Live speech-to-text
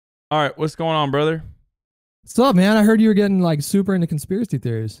All right, what's going on, brother? What's up, man? I heard you were getting like super into conspiracy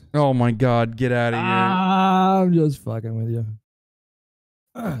theories. Oh my God, get out of here. I'm just fucking with you.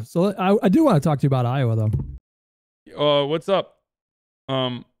 So I do want to talk to you about Iowa, though. What's up?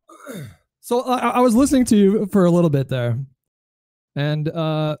 Um, So I was listening to you for a little bit there, and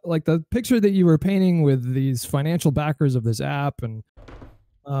like the picture that you were painting with these financial backers of this app, and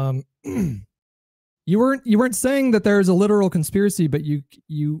um, you weren't saying that there's a literal conspiracy, but you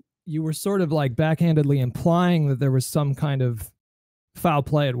were sort of like backhandedly implying that there was some kind of foul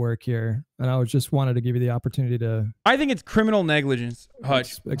play at work here, and I was just wanted to give you the opportunity to I think it's criminal negligence,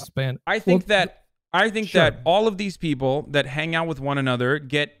 Hutch. expand. I think sure. that all of these people that hang out with one another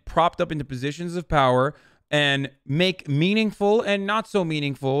get propped up into positions of power and make meaningful and not so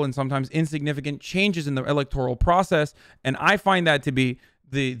meaningful and sometimes insignificant changes in the electoral process. And I find that to be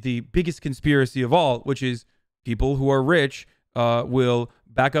the biggest conspiracy of all, which is people who are rich will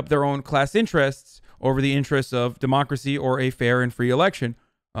back up their own class interests over the interests of democracy or a fair and free election.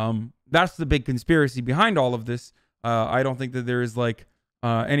 That's the big conspiracy behind all of this. I don't think that there is like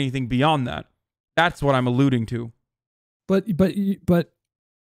anything beyond that. That's what I'm alluding to. But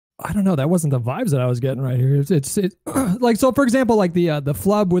I don't know. That wasn't the vibes that I was getting right here. It's like, so for example, like the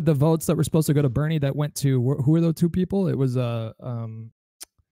flub with the votes that were supposed to go to Bernie that went to, who were those two people? It was what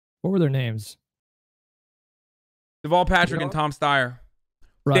were their names? Deval Patrick and Tom Steyer.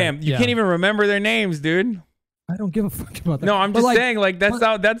 Right. Damn, you can't even remember their names, dude. I don't give a fuck about that. No, I'm just saying, like that's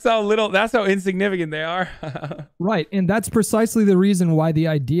how insignificant they are. Right, and that's precisely the reason why the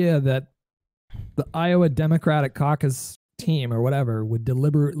idea that the Iowa Democratic Caucus team or whatever would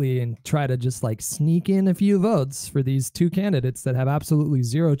deliberately and try to just like sneak in a few votes for these two candidates that have absolutely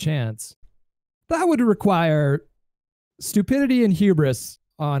zero chance, that would require stupidity and hubris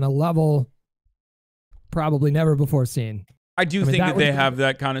on a level probably never before seen. I think that they have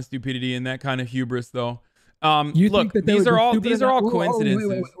that kind of stupidity and that kind of hubris, though. Look, these are all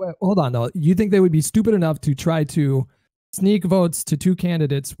coincidences. Wait, hold on, though. You think they would be stupid enough to try to sneak votes to two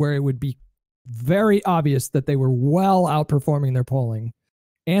candidates where it would be very obvious that they were well outperforming their polling,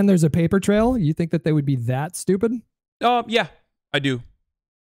 and there's a paper trail? You think that they would be that stupid? Yeah, I do.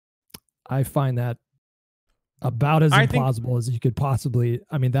 I find that about as implausible as you could possibly.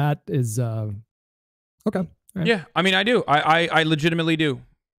 I mean, that is okay. Right. Yeah, I mean, I do. I legitimately do.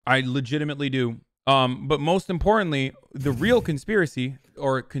 I legitimately do. But most importantly, the real conspiracy,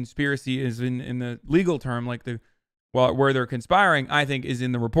 or conspiracy is in the legal term, like where they're conspiring, I think, is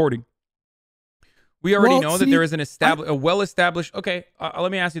in the reporting. We already know that there is a well-established. Okay, let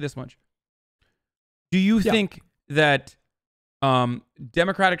me ask you this much: do you think that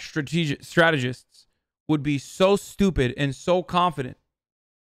Democratic strategists would be so stupid and so confident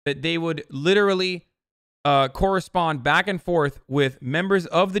that they would literally correspond back and forth with members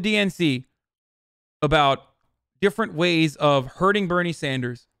of the DNC about different ways of hurting Bernie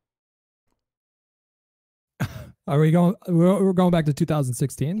Sanders? Are we going? We're going back to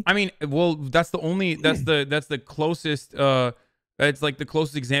 2016. I mean, well, that's the closest. It's like the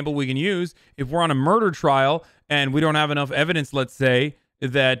closest example we can use. If we're on a murder trial and we don't have enough evidence, let's say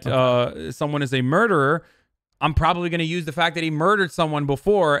that someone is a murderer, I'm probably going to use the fact that he murdered someone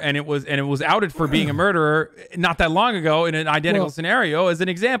before and it was outed for being a murderer not that long ago in an identical scenario as an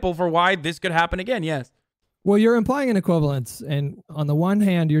example for why this could happen again. Yes. Well, you're implying an equivalence, and on the one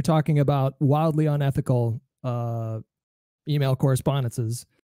hand, you're talking about wildly unethical email correspondences,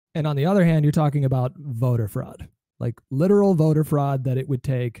 and on the other hand, you're talking about voter fraud, like literal voter fraud that it would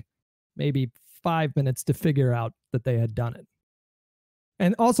take maybe 5 minutes to figure out that they had done it.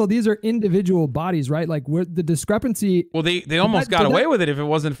 And also, these are individual bodies, right? Like, the discrepancy. Well, they almost got away with it if it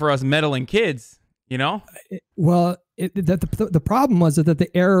wasn't for us meddling kids, you know? Well, the problem was that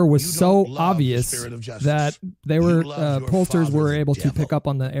the error was so obvious that they were pollsters were able to pick up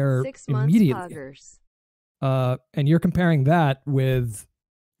on the error immediately. And you're comparing that with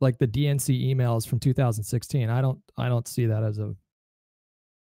like the DNC emails from 2016. I don't see that as a.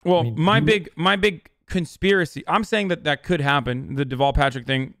 Well, I mean, my big conspiracy. I'm saying that could happen. The Deval Patrick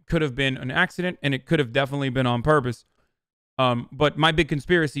thing could have been an accident, and it could have definitely been on purpose. But my big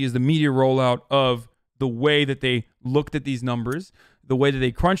conspiracy is the media rollout of the way that they looked at these numbers, the way that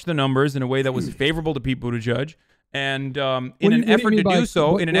they crunched the numbers in a way that was favorable to people to judge. And in an effort to do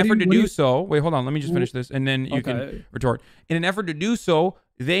so, wait, hold on, let me just finish this, and then you can retort. In an effort to do so,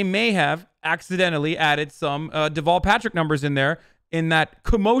 they may have accidentally added some Deval Patrick numbers in there in that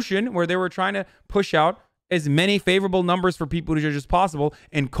commotion where they were trying to push out as many favorable numbers for people to judge as possible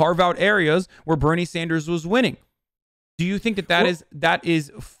and carve out areas where Bernie Sanders was winning. Do you think that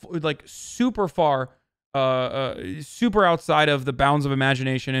is like super far super outside of the bounds of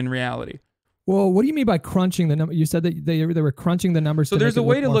imagination and reality. Well, what do you mean by crunching the number? You said that they were crunching the numbers. So to there's make a it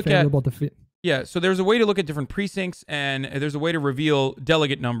way to more look at favorable to yeah. So there's a way to look at different precincts, and there's a way to reveal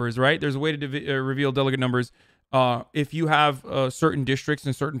delegate numbers, right? There's a way to reveal delegate numbers. If you have certain districts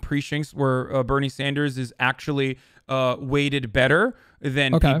and certain precincts where Bernie Sanders is actually weighted better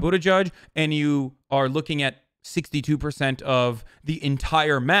than Pete Buttigieg, and you are looking at 62% of the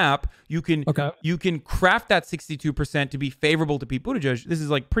entire map, you can craft that 62% to be favorable to Pete Buttigieg. This is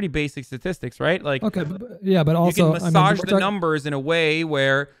like pretty basic statistics, right? Like, yeah, but also you can massage the numbers in a way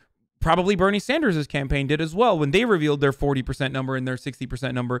where probably Bernie Sanders' campaign did as well when they revealed their 40% number and their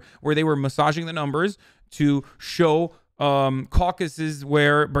 60% number, where they were massaging the numbers to show caucuses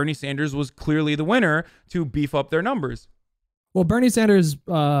where Bernie Sanders was clearly the winner to beef up their numbers. Well, Bernie Sanders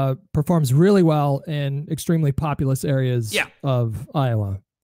performs really well in extremely populous areas of Iowa.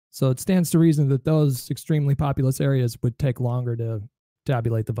 So it stands to reason that those extremely populous areas would take longer to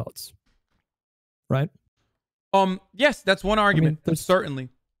tabulate the votes. Right? Yes, that's one argument. I mean, certainly.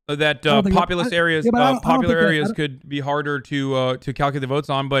 That populous areas, popular areas could be harder to calculate the votes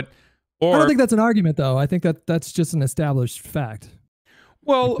on, but I don't think that's an argument, though. I think that that's just an established fact.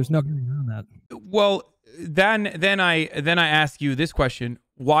 Well, like, there's no getting around that. Well, then I ask you this question: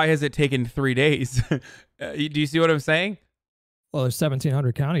 why has it taken 3 days? Do you see what I'm saying? Well, there's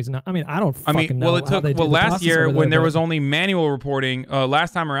 1,700 counties. I mean, I don't fucking know. Well, it took last year when there was only manual reporting.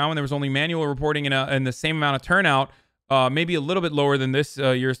 Last time around when there was only manual reporting and the same amount of turnout. Maybe a little bit lower than this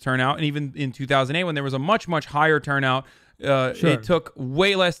year's turnout. And even in 2008, when there was a much, much higher turnout, it took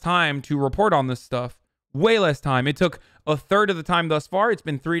way less time to report on this stuff. Way less time. It took a third of the time thus far. It's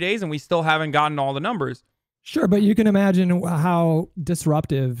been 3 days, and we still haven't gotten all the numbers. Sure, but you can imagine how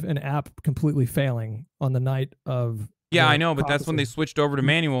disruptive an app completely failing on the night of... Yeah, I know, but that's when they switched over to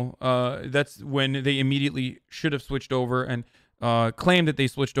manual. That's when they immediately should have switched over and claimed that they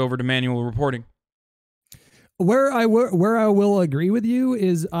switched over to manual reporting. Where I will agree with you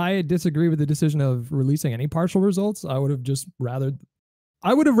is I disagree with the decision of releasing any partial results. I would have rather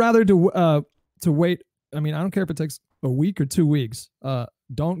to wait. I mean, I don't care if it takes a week or 2 weeks.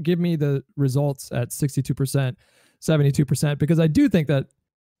 Don't give me the results at 62%, 72%, because I do think that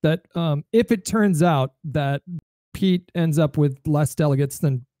if it turns out that Pete ends up with less delegates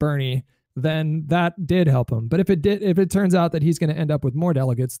than Bernie, then that did help him. But if it turns out that he's going to end up with more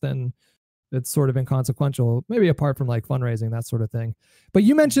delegates, then it's sort of inconsequential, maybe apart from like fundraising, that sort of thing. But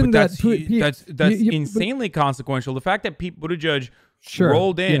you mentioned that's insanely consequential. The fact that Pete Buttigieg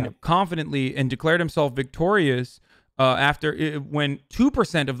rolled in confidently and declared himself victorious when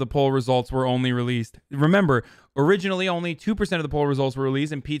 2% of the poll results were only released. Remember, originally only 2% of the poll results were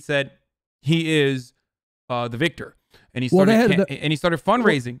released, and Pete said he is the victor, and he started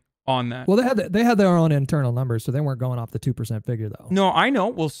fundraising on that. Well, they had their own internal numbers, so they weren't going off the 2% figure, though. No, I know.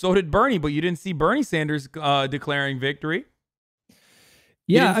 Well, so did Bernie, but you didn't see Bernie Sanders declaring victory.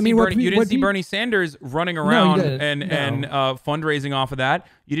 Yeah, you didn't see Bernie Sanders running around and fundraising off of that.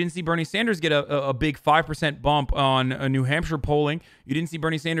 You didn't see Bernie Sanders get a big 5% bump on New Hampshire polling. You didn't see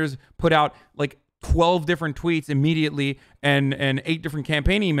Bernie Sanders put out like 12 different tweets immediately and 8 different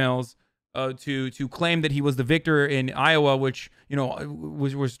campaign emails to claim that he was the victor in Iowa, which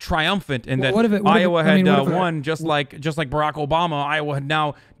was triumphant, and that Iowa had won just like Barack Obama. Iowa had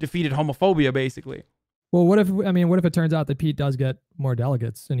now defeated homophobia, basically. Well, what if it turns out that Pete does get more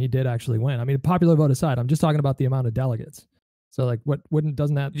delegates and he did actually win? I mean, popular vote aside, I'm just talking about the amount of delegates. So like,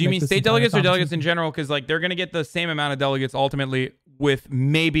 doesn't that? Do you mean state delegates or delegates in general? Because like they're going to get the same amount of delegates ultimately, with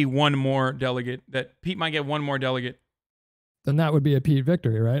maybe one more delegate. That Pete might get one more delegate. Then that would be a Pete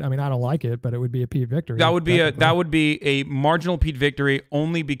victory, right? I mean, I don't like it, but it would be a Pete victory. That would be a marginal Pete victory,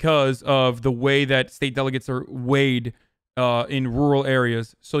 only because of the way that state delegates are weighed in rural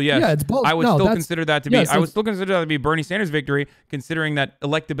areas. So yes, it's both. I would still consider that to be Bernie Sanders' victory, considering that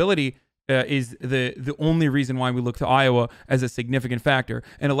electability is the only reason why we look to Iowa as a significant factor.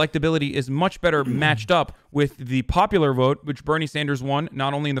 And electability is much better matched up with the popular vote, which Bernie Sanders won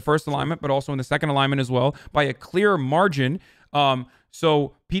not only in the first alignment, but also in the second alignment as well, by a clear margin.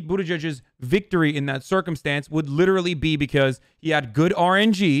 So Pete Buttigieg's victory in that circumstance would literally be because he had good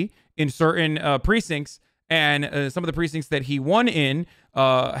RNG in certain precincts, and some of the precincts that he won in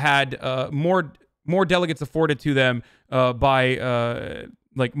had more delegates afforded to them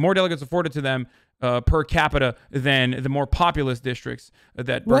more delegates afforded to them per capita than the more populous districts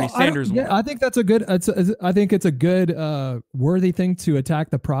that Bernie Sanders won. Yeah, I think that's I think it's a good worthy thing to attack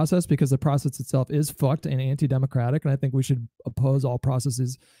the process, because the process itself is fucked and anti-democratic, and I think we should oppose all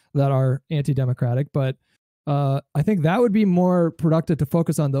processes that are anti-democratic. But I think that would be more productive to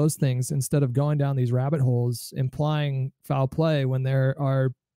focus on those things instead of going down these rabbit holes implying foul play when there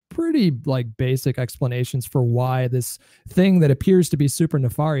are pretty like basic explanations for why this thing that appears to be super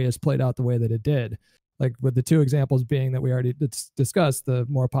nefarious played out the way that it did. Like with the two examples being that we already discussed, the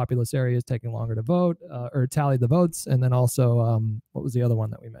more populous areas taking longer to vote or tally the votes, and then also what was the other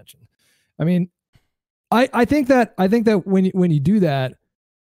one that we mentioned? I mean, I think that when you do that,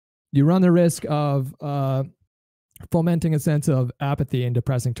 you run the risk of fomenting a sense of apathy and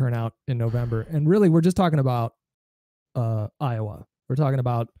depressing turnout in November. And really, we're just talking about Iowa. We're talking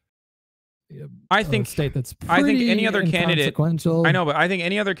about I think a state that's I think any other candidate. I know, but I think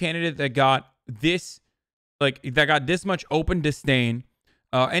any other candidate that got this, that got this much open disdain,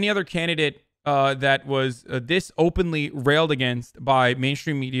 any other candidate that was this openly railed against by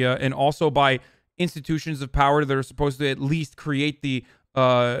mainstream media and also by institutions of power that are supposed to at least create the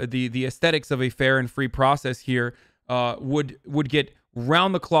aesthetics of a fair and free process here, would get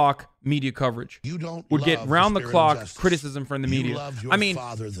round the clock media coverage. Would get round the clock criticism from the media. I mean,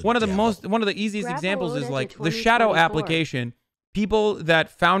 one of the easiest examples is like the shadow application. People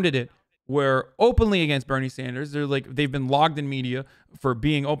that founded it were openly against Bernie Sanders. They've been logged in media for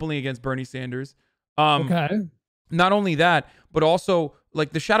being openly against Bernie Sanders. Okay. Not only that, but also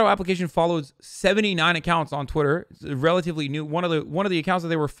like the shadow application follows 79 accounts on Twitter. It's relatively new. One of the accounts that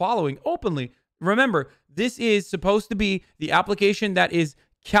they were following openly. Remember, this is supposed to be the application that is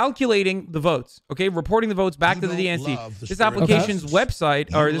calculating the votes, okay? Reporting the votes back to the DNC. This application's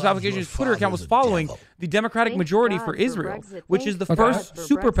website, or this application's Twitter account was following the Democratic majority for Israel, which is the first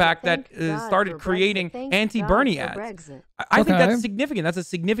super PAC that started creating anti-Bernie ads. I think that's significant. That's a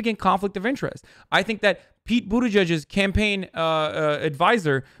significant conflict of interest. I think that Pete Buttigieg's campaign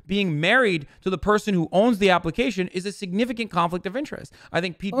advisor being married to the person who owns the application is a significant conflict of interest. I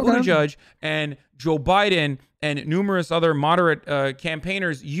think Pete Buttigieg and Joe Biden and numerous other moderate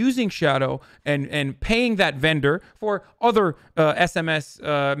campaigners using shadow and paying that vendor for other SMS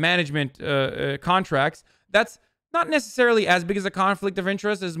management contracts, that's not necessarily as big as a conflict of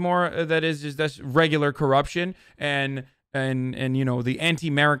interest as more that is just that's regular corruption and you know the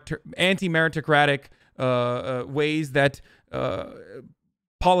anti-meritocratic ways that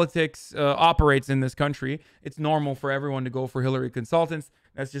politics operates in this country. It's normal for everyone to go for Hillary consultants.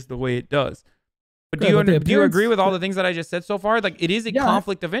 That's just the way it does. But do you agree with all the things that I just said so far? Like, it is a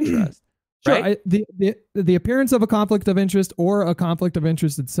conflict of interest, right? Sure, the appearance of a conflict of interest or a conflict of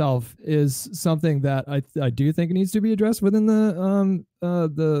interest itself is something that I do think needs to be addressed within the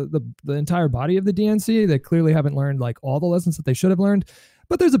entire body of the DNC. They clearly haven't learned like all the lessons that they should have learned,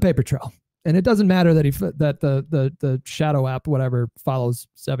 but there's a paper trail. And it doesn't matter that the shadow app, whatever, follows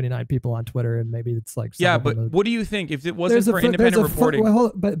 79 people on Twitter, and maybe it's like but what do you think if it wasn't for independent reporting?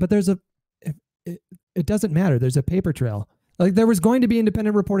 But there's a it doesn't matter. There's a paper trail. Like there was going to be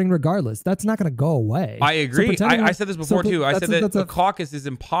independent reporting regardless. That's not going to go away. I agree. I said this before too. I said that a caucus is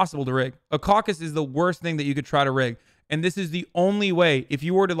impossible to rig. A caucus is the worst thing that you could try to rig, and this is the only way. If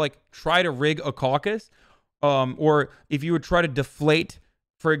you were to like try to rig a caucus, or if you would try to deflate,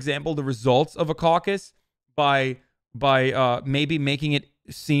 for example, the results of a caucus by maybe making it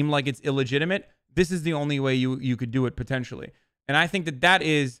seem like it's illegitimate, this is the only way you could do it potentially. And I think that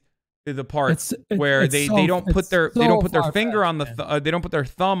is the part where they don't put their finger on the they don't put their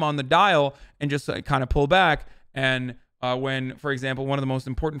thumb on the dial and just kind of pull back. And when, for example, one of the most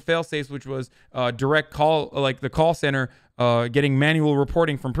important fail safes, which was direct call, like the call center getting manual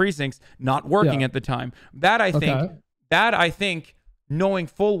reporting from precincts not working at the time, that I think knowing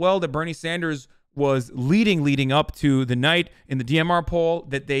full well that Bernie Sanders was leading up to the night in the DMR poll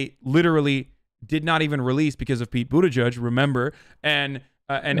that they literally did not even release because of Pete Buttigieg, remember, and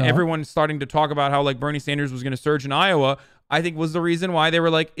everyone starting to talk about how like Bernie Sanders was going to surge in Iowa, I think was the reason why they were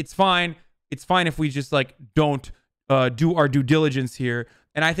like, it's fine if we just like don't do our due diligence here.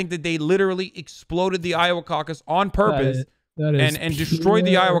 And I think that they literally exploded the Iowa caucus on purpose and destroyed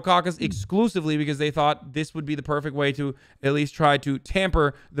the Iowa caucus exclusively because they thought this would be the perfect way to at least try to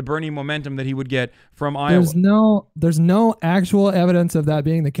tamper the Bernie momentum that he would get from Iowa. There's no actual evidence of that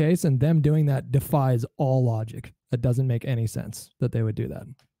being the case, and them doing that defies all logic. That doesn't make any sense that they would do that.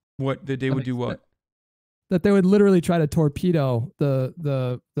 What that they would do? What? That they would literally try to torpedo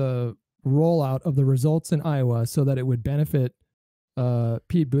the rollout of the results in Iowa so that it would benefit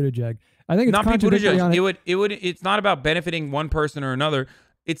Pete Buttigieg. I think it's not Pete Buttigieg. It's not about benefiting one person or another.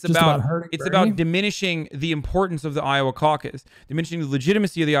 It's about diminishing the importance of the Iowa caucus, diminishing the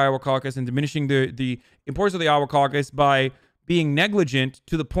legitimacy of the Iowa caucus, and diminishing the importance of the Iowa caucus by being negligent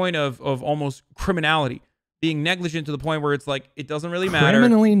to the point of almost criminality. being negligent to the point where it's like it doesn't really matter.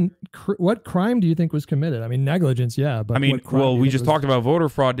 Criminally, what crime do you think was committed? I mean, negligence, yeah, but I mean, what crime well, do you we think just talked about voter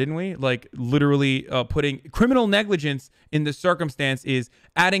fraud, didn't we? Like literally putting criminal negligence in this circumstance is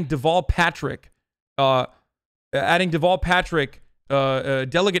adding Deval Patrick,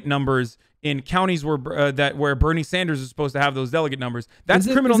 delegate numbers in counties where Bernie Sanders is supposed to have those delegate numbers. That's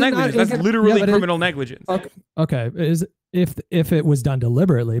criminal negligence. That's literally criminal negligence. Okay, if it was done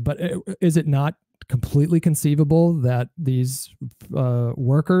deliberately, but is it not completely conceivable that these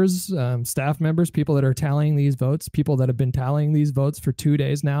workers, staff members, people that are tallying these votes, people that have been tallying these votes for 2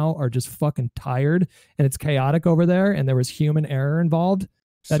 days now are just fucking tired and it's chaotic over there and there was human error involved?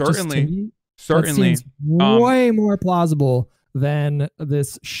 That certainly. That seems way more plausible than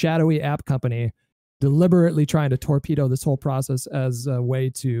this shadowy app company deliberately trying to torpedo this whole process as a way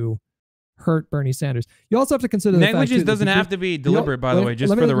to hurt Bernie Sanders. You also have to consider negligence doesn't have to be deliberate, by the way,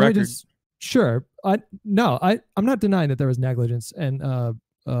 just for the record. Sure. I'm not denying that there was negligence and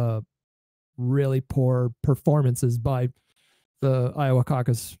really poor performances by the Iowa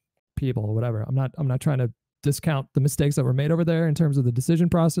caucus people or whatever. I'm not trying to discount the mistakes that were made over there in terms of the decision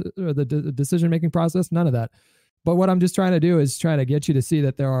process or the decision-making process. None of that. But what I'm just trying to do is try to get you to see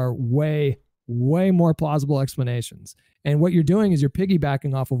that there are way more plausible explanations. And what you're doing is you're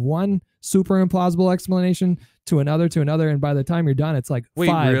piggybacking off of one super implausible explanation to another. And by the time you're done, it's like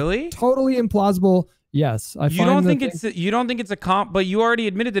five really? Totally implausible. Yes. You don't think it's a comp, but you already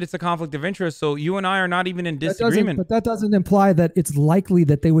admitted that it's a conflict of interest. So you and I are not even in disagreement. But that doesn't imply that it's likely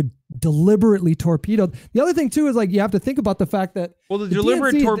that they would deliberately torpedo. The other thing too is like you have to think about the fact that the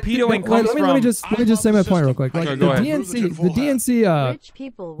deliberate torpedoing comes from. Let me just say my point real quick. Like the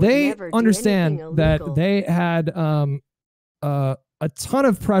DNC, they understand that they had a ton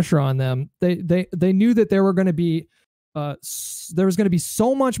of pressure on them. They knew that there was going to be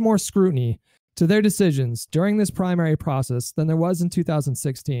so much more scrutiny to their decisions during this primary process than there was in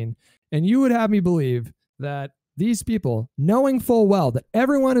 2016. And you would have me believe that these people, knowing full well that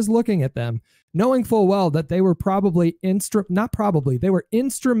everyone is looking at them, knowing full well that they were they were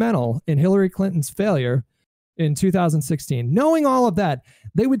instrumental in Hillary Clinton's failure in 2016, knowing all of that,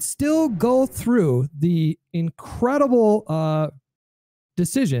 they would still go through the incredible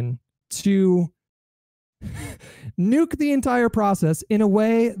decision to nuke the entire process in a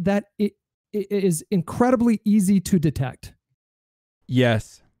way that it is incredibly easy to detect.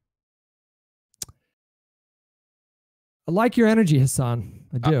 Yes. I like your energy, Hasan.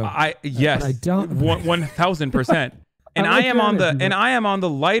 I do. Yes. I don't. 1000%. And I am on the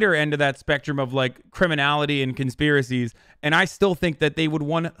lighter end of that spectrum of like criminality and conspiracies. And I still think that they would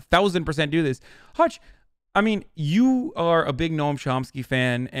 1000% do this. Hutch, I mean, you are a big Noam Chomsky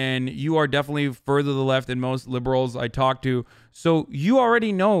fan, and you are definitely further to the left than most liberals I talk to. So you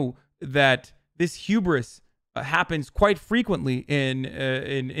already know that this hubris happens quite frequently in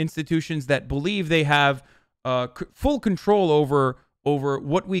institutions that believe they have full control over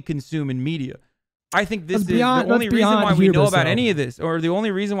what we consume in media. I think this is the only reason why we know about any of this, or the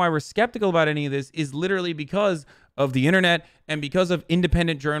only reason why we're skeptical about any of this, is literally because of the internet and because of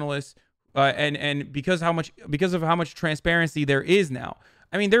independent journalists, and because of how much transparency there is now.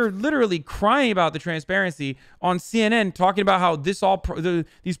 I mean, they're literally crying about the transparency on CNN, talking about how these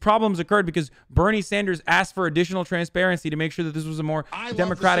problems occurred because Bernie Sanders asked for additional transparency to make sure that this was a more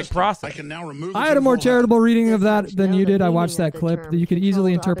democratic process. I had a more charitable reading of that than you did. I watched that clip. You could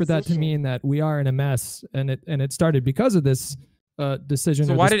easily interpret that to mean that we are in a mess, and it started because of this decision.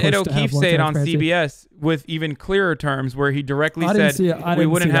 So why did Ed O'Keefe say it on CBS with even clearer terms, where he directly said we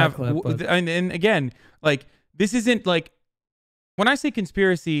wouldn't have? And again, like, this isn't like, when I say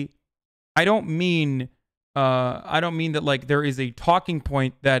conspiracy, I don't mean that like there is a talking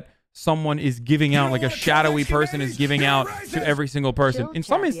point that someone is giving out, like a shadowy person is giving out to every single person. In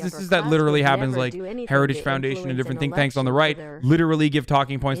some instances, that literally happens, like Heritage Foundation and different think tanks on the right literally give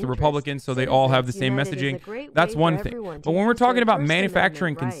talking points to Republicans so they all have the same messaging. That's one thing. But when we're talking about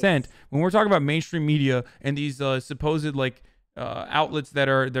manufacturing consent, when we're talking about mainstream media and these supposed like outlets that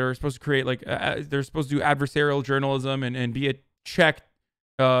are supposed to create like they're supposed to do adversarial journalism and be a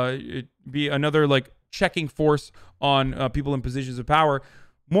be another like checking force on people in positions of power,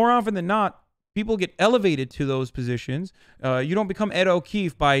 more often than not, people get elevated to those positions. You don't become Ed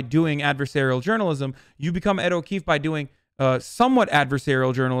O'Keefe by doing adversarial journalism. You become Ed O'Keefe by doing somewhat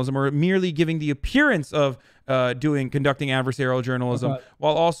adversarial journalism, or merely giving the appearance of conducting adversarial journalism,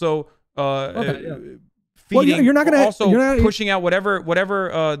 while also feeding, pushing out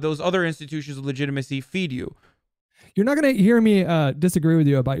whatever those other institutions of legitimacy feed you. You're not going to hear me disagree with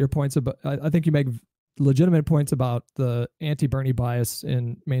you about your points. I think you make legitimate points about the anti-Bernie bias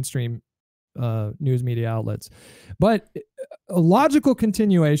in mainstream news media outlets. But a logical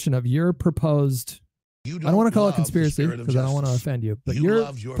continuation of your proposed, I don't want to call it conspiracy because I don't want to offend you, but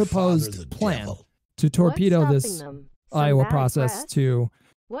your proposed plan to torpedo this Iowa process to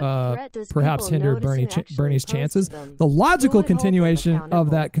perhaps hinder Bernie's chances. The logical continuation of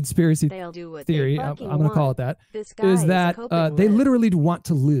that conspiracy theory, I'm going to call it that, is that they literally want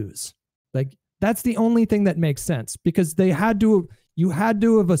to lose. Like, that's the only thing that makes sense, because you had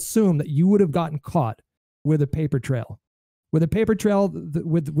to have assumed that you would have gotten caught with a paper trail,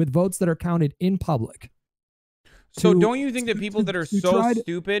 with votes that are counted in public. So don't you think that people that are so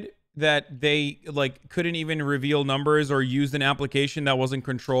stupid that they like couldn't even reveal numbers or used an application that wasn't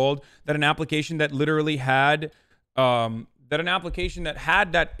controlled, that an application that literally had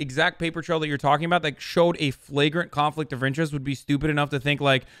that exact paper trail that you're talking about that showed a flagrant conflict of interest would be stupid enough to think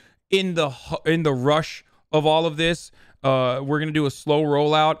like, in the rush of all of this, we're going to do a slow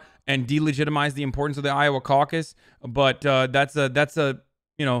rollout and delegitimize the importance of the Iowa caucus? But that's a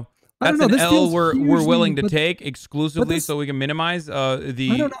you know, that's an L we're willing to take exclusively so we can minimize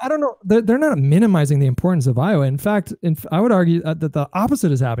the. I don't know. They're not minimizing the importance of Iowa. In fact, I would argue that the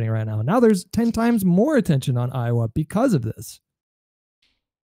opposite is happening right now. Now there's 10 times more attention on Iowa because of this.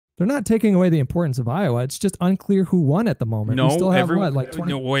 They're not taking away the importance of Iowa. It's just unclear who won at the moment. No, we still have everyone, what, like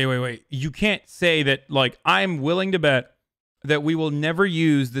 20? No, wait. You can't say that, like, I'm willing to bet that we will never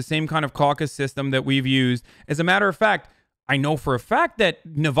use the same kind of caucus system that we've used. As a matter of fact, I know for a fact that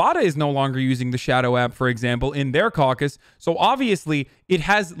Nevada is no longer using the Shadow app, for example, in their caucus. So obviously, it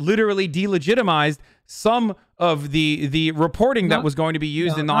has literally delegitimized some of the reporting that was going to be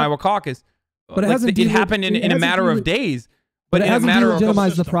used in the Iowa caucus. But it happened in a matter of days. But it hasn't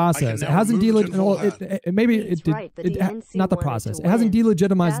delegitimized the process. It hasn't not the process. It hasn't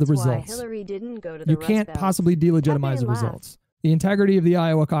delegitimized the results. You can't possibly delegitimize the results. The integrity of the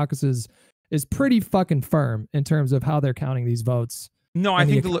Iowa caucuses is pretty fucking firm in terms of how they're counting these votes. No, I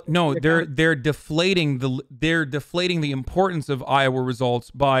think they're deflating the importance of Iowa results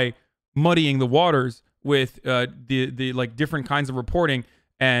by muddying the waters with the like different kinds of reporting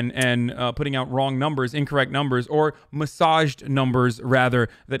and putting out wrong numbers, incorrect numbers, or massaged numbers rather,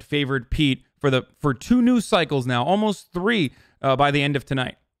 that favored Pete for 2 news cycles now, almost 3 by the end of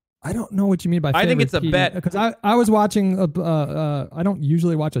tonight. I don't know what you mean by I think it's Pete, a bet, because I was watching I don't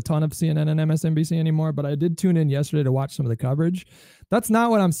usually watch a ton of CNN and MSNBC anymore, but I did tune in yesterday to watch some of the coverage. That's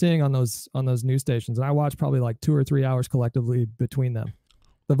not what I'm seeing on those news stations, and I watch probably like 2 or 3 hours collectively between them.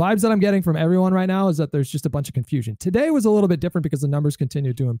 The vibes that I'm getting from everyone right now is that there's just a bunch of confusion. Today was a little bit different because the numbers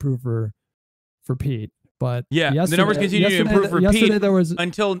continued to improve for Pete. But yeah, the numbers continue to improve for Pete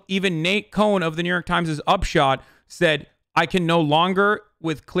until even Nate Cohn of the New York Times' Upshot said, I can no longer,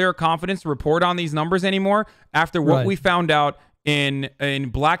 with clear confidence, report on these numbers anymore after what we found out in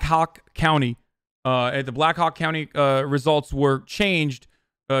Black Hawk County. The Black Hawk County results were changed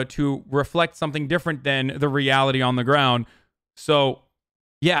to reflect something different than the reality on the ground. So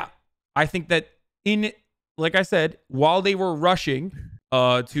yeah, I think that like I said, while they were rushing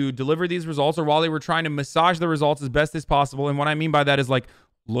to deliver these results, or while they were trying to massage the results as best as possible, and what I mean by that is like,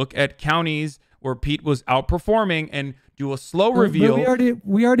 look at counties where Pete was outperforming and do a slow reveal.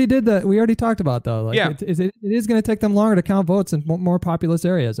 We already did that. We already talked about though. Like, yeah, it is going to take them longer to count votes in more populous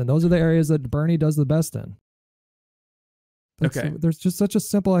areas, and those are the areas that Bernie does the best in. There's just such a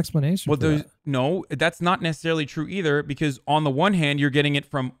simple explanation. Well, no, that's not necessarily true either, because on the one hand, you're getting it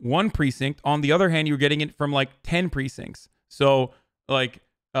from 1 precinct. On the other hand, you're getting it from like 10 precincts. So like,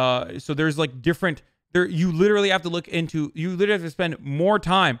 so there's like different there. You literally have to literally have to spend more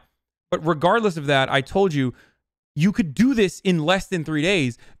time. But regardless of that, I told you, you could do this in less than 3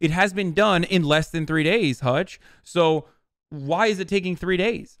 days. It has been done in less than 3 days, Hutch. So why is it taking 3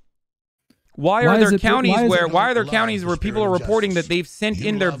 days? Why are there counties where people are reporting that they've sent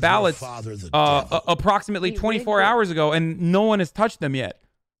in their ballots approximately 24 hours ago and no one has touched them yet?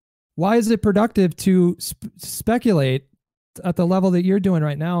 Why is it productive to speculate at the level that you're doing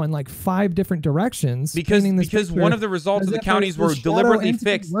right now in like 5 different directions? Because one of the results of the counties were deliberately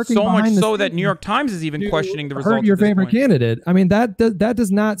fixed, so much so that New York Times is even questioning the results. Hurt your favorite candidate. I mean, that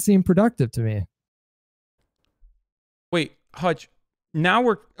does not seem productive to me. Wait, Hutch. Now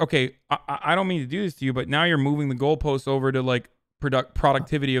we're okay. I don't mean to do this to you, but now you're moving the goalposts over to like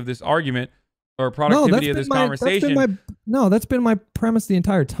productivity of this argument or productivity of this conversation. That's been my premise the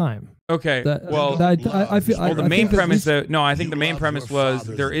entire time. Okay. I think the main premise was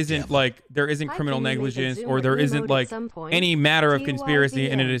there isn't criminal negligence, or there isn't like any matter of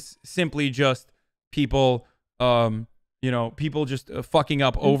conspiracy, and it is simply just people, people just fucking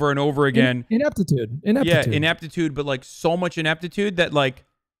up over and over again. Ineptitude. Yeah, ineptitude, but like so much ineptitude that like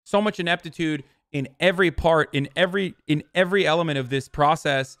so much ineptitude in every part, in every element of this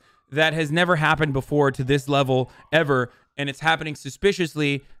process that has never happened before to this level ever, and it's happening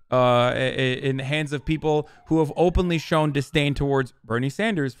suspiciously in the hands of people who have openly shown disdain towards Bernie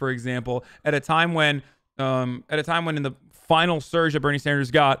Sanders, for example, at a time when in the final surge that Bernie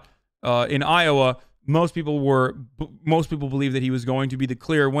Sanders got in Iowa, most people believed that he was going to be the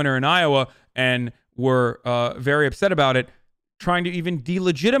clear winner in Iowa and were very upset about it, trying to even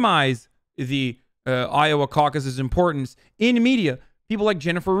delegitimize the Iowa caucus's importance in media. People like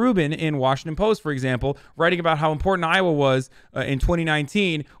Jennifer Rubin in Washington Post, for example, writing about how important Iowa was in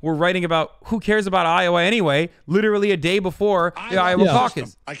 2019, were writing about who cares about Iowa anyway, literally a day before the Iowa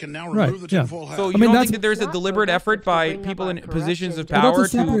caucus. I can now remove the tinfoil hat. So you don't think that there's a deliberate effort by people in positions of power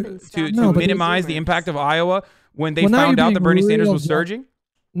to minimize the impact of Iowa when they found out that Bernie Sanders was surging?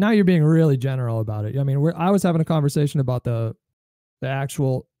 Now you're being really general about it. I mean, I was having a conversation about the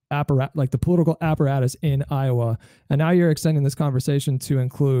actual apparatus, like the political apparatus in Iowa, and now you're extending this conversation to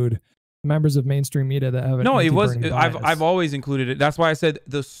include members of mainstream media that have no. It was I've always included it. That's why I said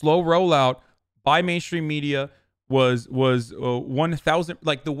the slow rollout by mainstream media was 1,000.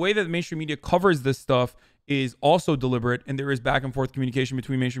 Like the way that the mainstream media covers this stuff is also deliberate, and there is back and forth communication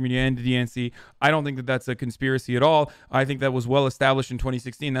between mainstream media and the DNC. I don't think that that's a conspiracy at all. I think that was well established in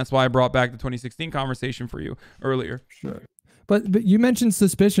 2016. That's why I brought back the 2016 conversation for you earlier. Sure. But you mentioned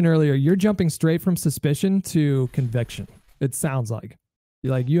suspicion earlier. You're jumping straight from suspicion to conviction. It sounds like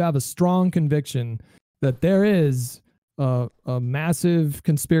you have a strong conviction that there is a massive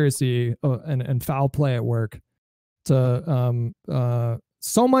conspiracy and foul play at work. To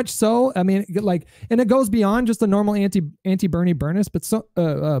so much so, I mean, and it goes beyond just a normal anti-Bernie bias, but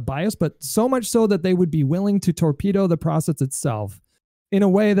so much so that they would be willing to torpedo the process itself in a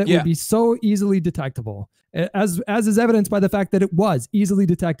way that would be so easily detectable, as is evidenced by the fact that it was easily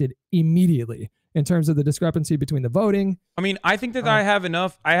detected immediately in terms of the discrepancy between the voting. I mean, I think that I have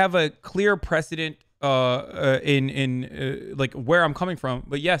a clear precedent in like where I'm coming from.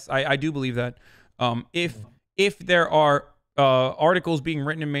 But yes, I do believe that if there are articles being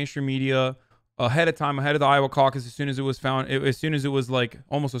written in mainstream media ahead of the Iowa caucus, as soon as it was like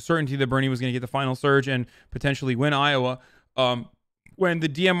almost a certainty that Bernie was going to get the final surge and potentially win Iowa, when the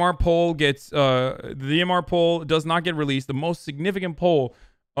DMR poll does not get released, the most significant poll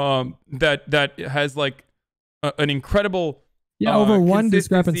that has like an incredible over one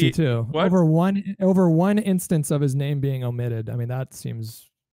discrepancy too. What? Over one instance of his name being omitted. I mean, that seems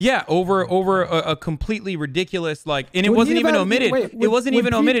over a completely ridiculous and it wasn't even omitted. It wasn't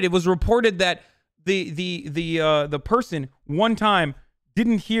even omitted. It was reported that the person one time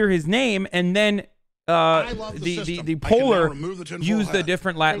didn't hear his name, and then the poller used a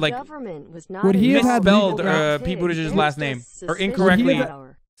different would he have misspelled Pete Buttigieg's last name, or incorrectly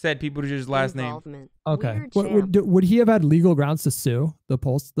said Pete Buttigieg's last name. Okay. Would he have had legal grounds to sue the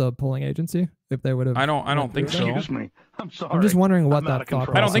polling agency if they would have? I don't think so. Excuse me. I'm sorry. I'm just wondering what that thought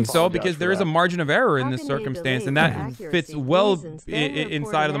process. I don't think so, because there is a margin of error in this circumstance, and that fits well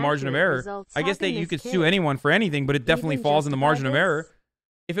inside of the margin of error. I guess that you could sue anyone for anything, but it definitely falls in the margin of error.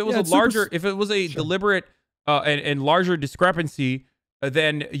 If it was a deliberate and larger discrepancy,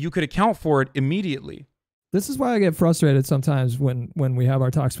 then you could account for it immediely. This is why I get frustrated sometimes when we have our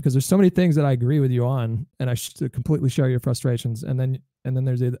talks, because there's so many things that I agree with you on, and I completely share your frustrations, and then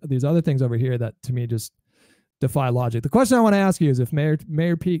there's these other things over here that to me just defy logic. The question I want to ask you is, if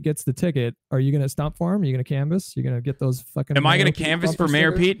Mayor Pete gets the ticket, are you going to stomp for him? Are you going to canvass? You're going to get those fucking... Am I going to canvass for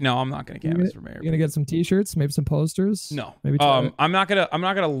Mayor Pete? No, I'm not going to canvass for Mayor Pete. You're going to get some t-shirts, maybe some posters? No. Maybe I'm not going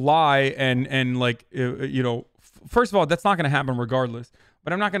to lie and first of all, that's not going to happen regardless.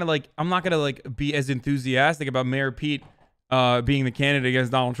 But I'm not going to be as enthusiastic about Mayor Pete being the candidate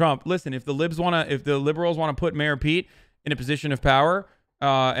against Donald Trump. Listen, if the liberals want to put Mayor Pete in a position of power,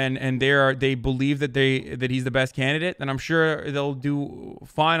 and they believe that he's the best candidate, then I'm sure they'll do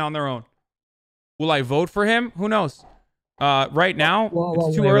fine on their own. Will I vote for him? Who knows? Right now,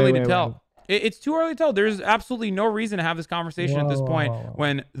 it's too early to tell. It's too early to tell. There's absolutely no reason to have this conversation at this point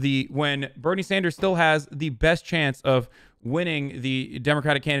when Bernie Sanders still has the best chance of winning the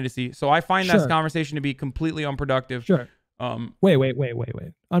Democratic candidacy. So I find that conversation to be completely unproductive. Sure. Wait.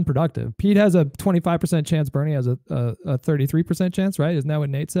 Unproductive. Pete has a 25% chance. Bernie has a 33% chance, right? Isn't that what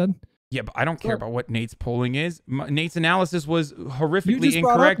Nate said? Yeah, but I don't care about what Nate's polling is. Nate's analysis was horrifically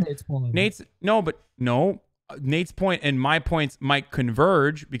incorrect. Nate's point and my points might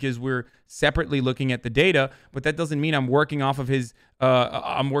converge because we're separately looking at the data, but that doesn't mean I'm working off of his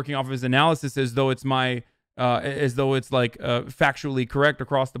analysis as though it's factually correct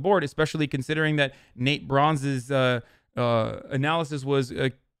across the board, especially considering that Nate Bronze's analysis was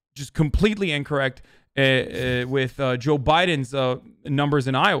just completely incorrect with Joe Biden's numbers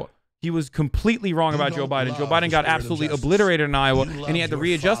in Iowa. He was completely wrong about Joe Biden. Joe Biden got absolutely obliterated in Iowa, and he had to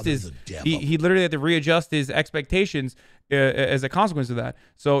readjust his. He literally had to readjust his expectations as a consequence of that.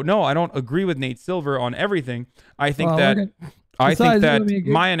 So no, I don't agree with Nate Silver on everything. I think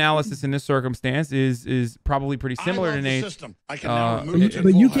my analysis in this circumstance is probably pretty similar to Nate's.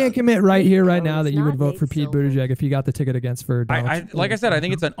 But you can't commit right here, right now, that you would vote for Pete Buttigieg if he got the ticket against for Donald Trump. Like I said, I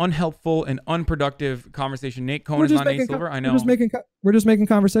think it's an unhelpful and unproductive conversation. Nate Cohn is not Nate Silver. I know. We're just making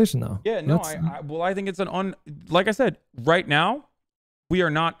conversation, though. Yeah, no. I think it's like I said, right now, we are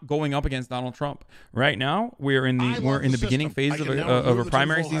not going up against Donald Trump. Right now, we're in the beginning phase of a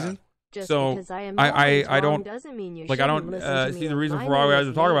primary season. Just so I don't see the reason for why we have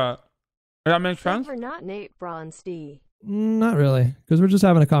to talk about it. Does that make sense? Not Nate Bronstein. Not really, because we're just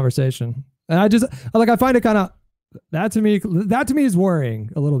having a conversation, and I find it kind of that to me is worrying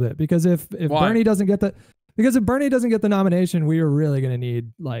a little bit, because if Bernie doesn't get the nomination, we are really going to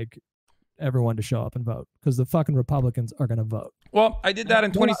need like everyone to show up and vote, because the fucking Republicans are going to vote. Well, I did that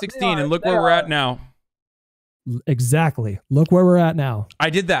in 2016, and look where we're at now. Exactly. Look where we're at now.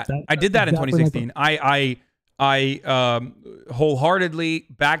 I did that. I did that in 2016. I wholeheartedly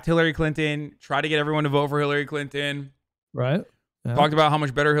backed Hillary Clinton, tried to get everyone to vote for Hillary Clinton. Right. Yeah. Talked about how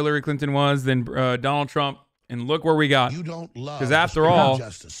much better Hillary Clinton was than Donald Trump, and look where we got. You don't love, because after all,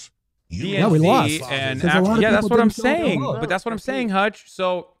 justice. DNC we lost. And that's what I'm saying. But that's what I'm saying, Hutch.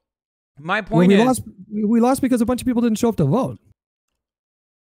 So my point is, we lost because a bunch of people didn't show up to vote.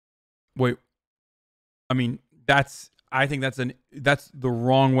 Wait, I mean, I think that's the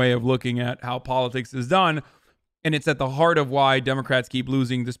wrong way of looking at how politics is done, and it's at the heart of why Democrats keep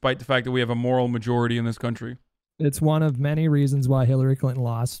losing, despite the fact that we have a moral majority in this country. It's one of many reasons why Hillary Clinton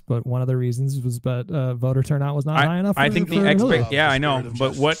lost, but one of the reasons was voter turnout was not high enough. I think yeah, I know,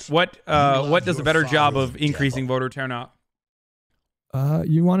 but what does a better job of increasing voter turnout?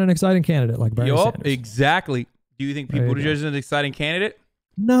 You want an exciting candidate like Bernie Sanders. Exactly. Do you think Pete Buttigieg is an exciting candidate?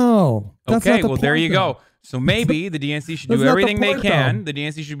 No. Okay, well, there you go. So maybe the DNC should do everything they can. The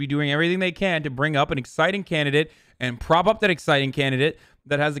DNC should be doing everything they can to bring up an exciting candidate and prop up that exciting candidate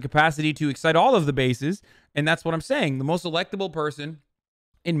that has the capacity to excite all of the bases. And that's what I'm saying. The most electable person,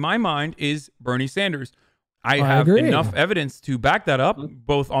 in my mind, is Bernie Sanders. I have enough evidence to back that up,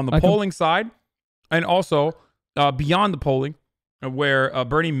 both on the polling side and also beyond the polling, where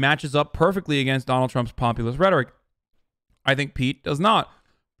Bernie matches up perfectly against Donald Trump's populist rhetoric. I think Pete does not.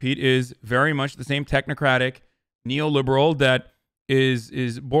 Pete is very much the same technocratic neoliberal that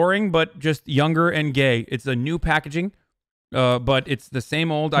is boring, but just younger and gay. It's a new packaging, but it's the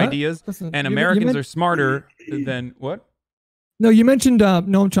same old ideas. Listen, and Americans are smarter than what? No, you mentioned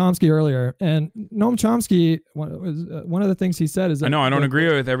Noam Chomsky earlier, and Noam Chomsky, one of the things he said is that... I know, I don't agree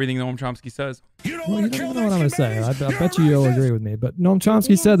with everything Noam Chomsky says. You don't know what I'm going to say. I bet you'll agree with me. But Noam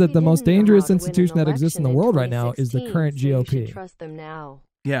Chomsky said that the most dangerous institution that exists in the world right now is the current GOP. Trust them now.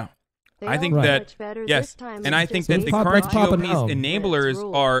 Yeah. I think that, yes, and I think that the current GOP's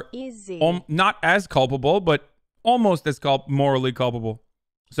enablers are not as culpable, but almost as morally culpable.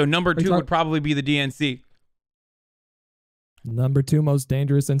 So number two would probably be the DNC. Number two most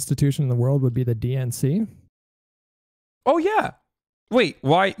dangerous institution in the world would be the DNC? Oh, yeah. Wait,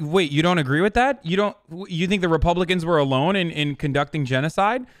 why? Wait, you don't agree with that? You think the Republicans were alone in conducting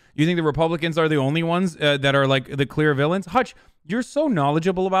genocide? You think the Republicans are the only ones that are like the clear villains? Hutch, you're so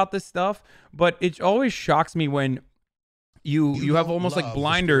knowledgeable about this stuff, but it always shocks me when you have almost like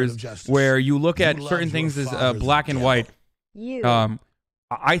blinders where you look at certain things as black and white.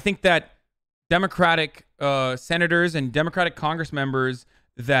 I think that Democratic senators and Democratic Congress members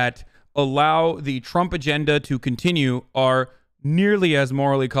that allow the Trump agenda to continue are nearly as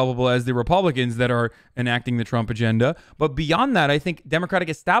morally culpable as the Republicans that are enacting the Trump agenda. But beyond that, I think Democratic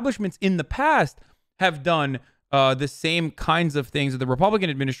establishments in the past have done the same kinds of things that the Republican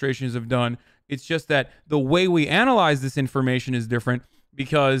administrations have done. It's just that the way we analyze this information is different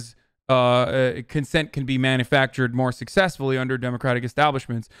because consent can be manufactured more successfully under Democratic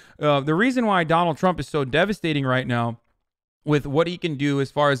establishments. The reason why Donald Trump is so devastating right now with what he can do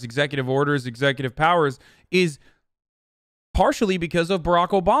as far as executive orders, executive powers, is partially because of Barack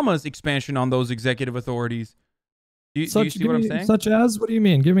Obama's expansion on those executive authorities. Do you see what I'm saying? Such as? What do you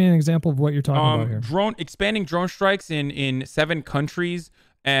mean? Give me an example of what you're talking about here. Expanding drone strikes in 7 countries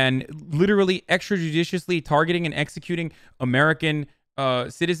and literally extrajudiciously targeting and executing American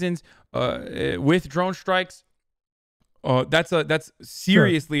citizens with drone strikes. That's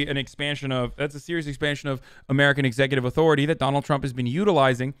seriously an expansion of a serious expansion of American executive authority that Donald Trump has been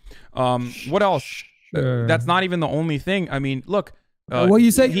utilizing. What else? Sure. That's not even the only thing. I mean, look, well,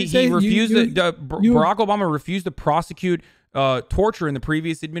 you say he refused. Barack Obama refused to prosecute torture in the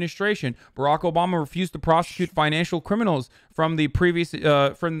previous administration. Barack Obama refused to prosecute financial criminals from the previous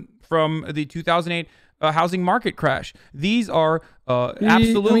from the 2008 housing market crash. These are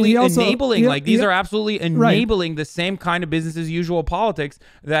absolutely enabling. These are absolutely enabling the same kind of business as usual politics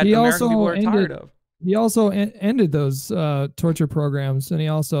that American people are tired of. He also ended those torture programs, and he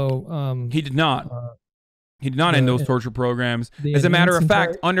also he did not. He did not end those torture programs. As a matter of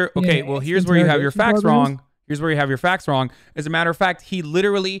fact, here's where you have your facts wrong. Here's where you have your facts wrong. As a matter of fact, he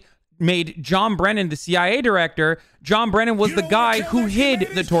literally made John Brennan the CIA director. John Brennan was the guy who hid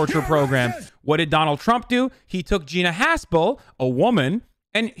the torture program. What did Donald Trump do? He took Gina Haspel, a woman,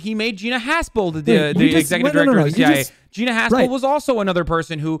 and he made Gina Haspel the executive director of the CIA. Gina Haspel was also another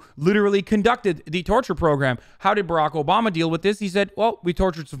person who literally conducted the torture program. How did Barack Obama deal with this? He said, well, we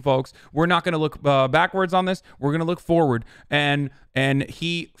tortured some folks. We're not going to look backwards on this. We're going to look forward. And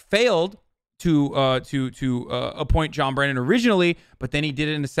he failed to appoint John Brennan originally, but then he did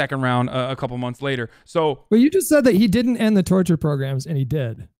it in the second round a couple months later. So, well, you just said that he didn't end the torture programs, and he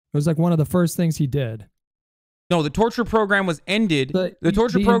did. It was like one of the first things he did. No, the torture program was ended. The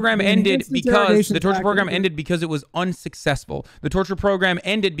torture program ended because it was unsuccessful. The torture program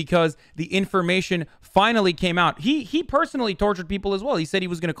ended because the information finally came out. He personally tortured people as well. He said he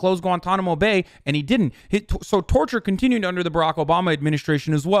was going to close Guantanamo Bay, and he didn't. So torture continued under the Barack Obama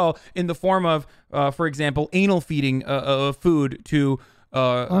administration as well, in the form of, for example, anal feeding food to.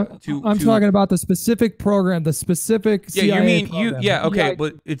 I'm talking about the specific program, the specific CIA program.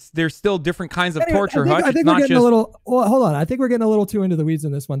 But there's still different kinds of torture. I think we're getting a little. Well, hold on. I think we're getting a little too into the weeds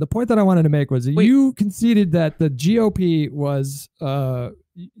in this one. The point that I wanted to make was that you conceded that the GOP was.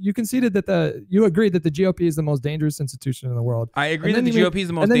 You conceded that you agreed that the GOP is the most dangerous institution in the world. I agree that the GOP is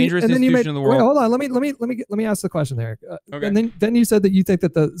the most dangerous institution in the world. Wait, hold on. Let me ask the question there. Okay. And then you said that you think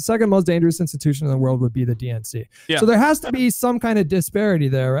that the second most dangerous institution in the world would be the DNC. Yeah. So there has to be some kind of disparity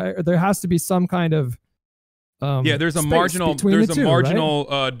there, right? Or there has to be some kind of there's a marginal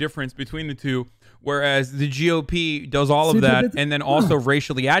difference between the two. Whereas the GOP does all of that and then also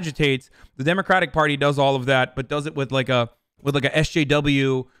racially agitates. The Democratic Party does all of that, but does it with like a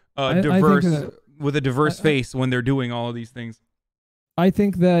SJW with a diverse face when they're doing all of these things. I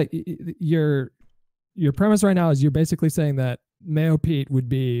think that your premise right now is you're basically saying that Mayo Pete would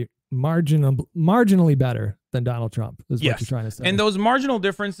be marginally better than Donald Trump, is what you're trying to say. And those marginal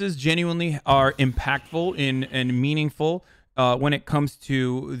differences genuinely are impactful and meaningful when it comes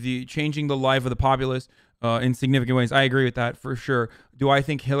to the changing the life of the populace in significant ways. I agree with that for sure. Do I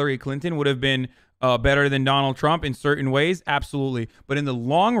think Hillary Clinton would have been better than Donald Trump in certain ways? Absolutely. But in the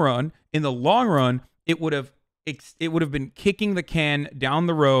long run, it would have been kicking the can down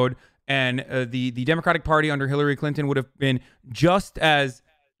the road, and the Democratic Party under Hillary Clinton would have been just as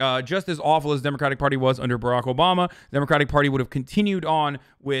awful as the Democratic Party was under Barack Obama. The Democratic Party would have continued on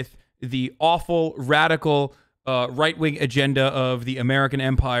with the awful, radical, right-wing agenda of the American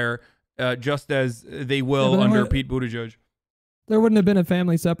empire, just as they will under Pete Buttigieg. There wouldn't have been a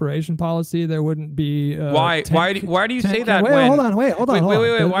family separation policy. There wouldn't be. Why do you say that? Wait, hold on. Wait.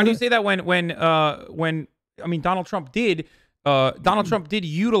 Why do you say that when I mean, Donald Trump did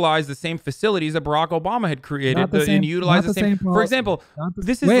utilize the same facilities that Barack Obama had created and utilize the same. For example,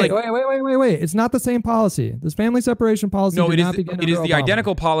 this is wait. It's not the same policy. This family separation policy. No, it is the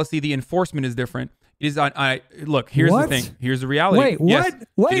identical policy. The enforcement is different. It is look. Here's the thing. Here's the reality. Wait.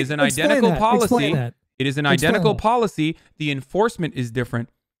 It is an identical policy. It is an identical policy. The enforcement is different.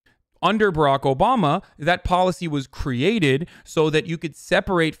 Under Barack Obama, that policy was created so that you could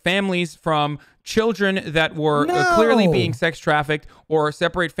separate families from children that were clearly being sex trafficked, or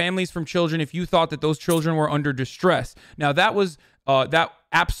separate families from children if you thought that those children were under distress. Now, that was that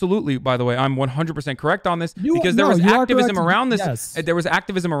absolutely, by the way, I'm 100% correct on this, because there was activism around this. Yes. There was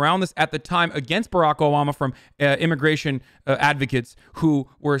activism around this at the time against Barack Obama from immigration advocates who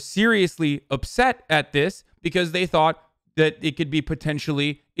were seriously upset at this because they thought that it could be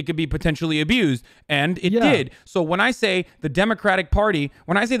potentially abused, and it did. So when I say the Democratic Party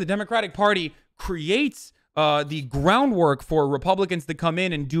creates the groundwork for Republicans to come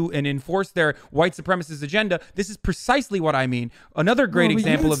in and do and enforce their white supremacist agenda, this is precisely what I mean. Another great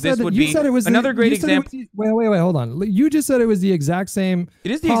example of this would be another great example. Wait, hold on. You just said it was the exact same.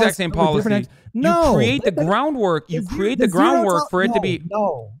 It is the exact same policy. You create the groundwork. You create the groundwork for it to be.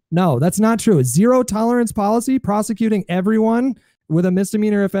 No, that's not true. Zero tolerance policy, prosecuting everyone with a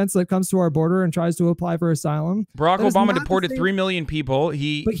misdemeanor offense that comes to our border and tries to apply for asylum. Barack Obama deported 3 million people. But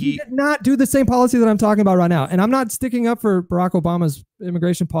he did not do the same policy that I'm talking about right now. And I'm not sticking up for Barack Obama's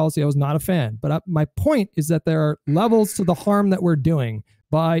immigration policy. I was not a fan. But my point is that there are levels to the harm that we're doing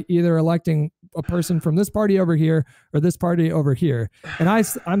by either electing a person from this party over here or this party over here. And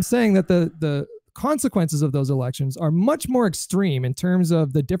I'm saying that the consequences of those elections are much more extreme in terms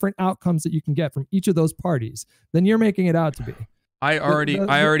of the different outcomes that you can get from each of those parties than you're making it out to be. I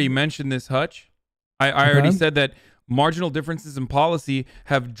already mentioned this, Hutch. I already said that marginal differences in policy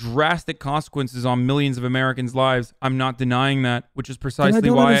have drastic consequences on millions of Americans' lives. I'm not denying that, which is precisely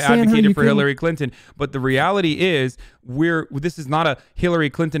why I advocated for Hillary Clinton. But the reality is, this is not a Hillary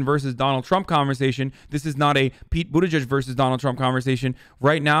Clinton versus Donald Trump conversation. This is not a Pete Buttigieg versus Donald Trump conversation.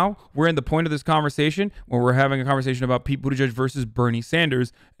 Right now, we're in the point of this conversation where we're having a conversation about Pete Buttigieg versus Bernie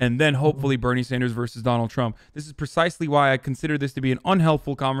Sanders, and then hopefully Bernie Sanders versus Donald Trump. This is precisely why I consider this to be an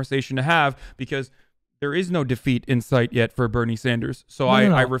unhelpful conversation to have, because there is no defeat in sight yet for Bernie Sanders. So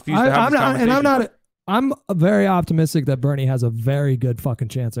I refuse to have this conversation. I'm very optimistic that Bernie has a very good fucking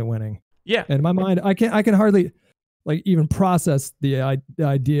chance at winning. Yeah. And in my mind, I can hardly even process the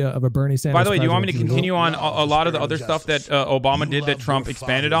idea of a Bernie Sanders. By the way, do you want me to continue on a lot of the other stuff that Obama did that Trump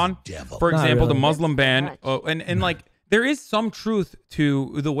expanded on? For example, the Muslim ban. And like, there is some truth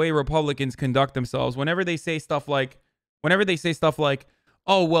to the way Republicans conduct themselves whenever they say stuff like,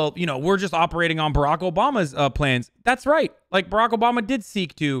 oh, well, you know, we're just operating on Barack Obama's plans. That's right. Like, Barack Obama did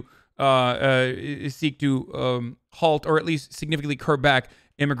seek to halt or at least significantly curb back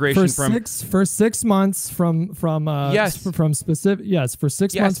immigration for 6 months from specific for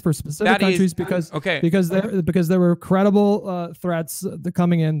 6 months for specific countries because there were credible threats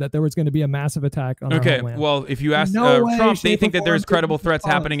coming in that there was going to be a massive attack on our homeland. Well, if you ask Trump, they think that there's credible threats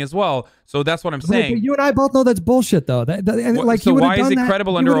happening as well. So that's what I'm saying. But you and I both know that's bullshit, though. So why is it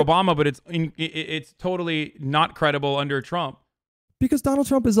credible under Obama, but it's totally not credible under Trump? Because Donald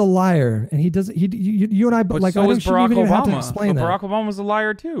Trump is a liar, and he doesn't. You and I, but like, so is Barack Obama. Explain Barack Obama was a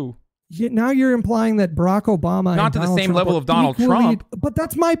liar too. Now you're implying that Barack Obama not to the same level of Donald Trump. But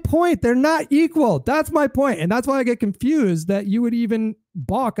that's my point. They're not equal. That's my point, and that's why I get confused that you would even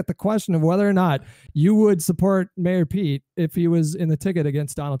balk at the question of whether or not you would support Mayor Pete if he was in the ticket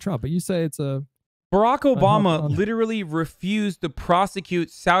against Donald Trump. But you say it's a. Barack Obama literally refused to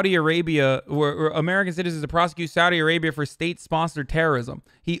prosecute Saudi Arabia, or American citizens to prosecute Saudi Arabia for state-sponsored terrorism.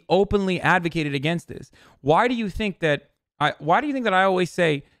 He openly advocated against this. Why do you think that I always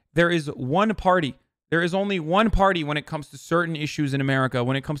say there is one party? There is only one party when it comes to certain issues in America,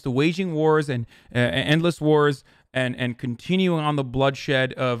 when it comes to waging wars and endless wars and continuing on the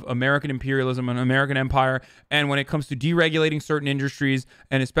bloodshed of American imperialism and American empire, and when it comes to deregulating certain industries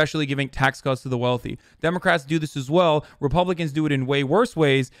and especially giving tax cuts to the wealthy. Democrats do this as well. Republicans do it in way worse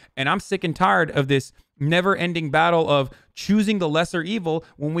ways, and I'm sick and tired of this never-ending battle of choosing the lesser evil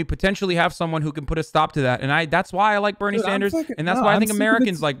when we potentially have someone who can put a stop to that. And that's why I like Bernie Sanders, and that's why I think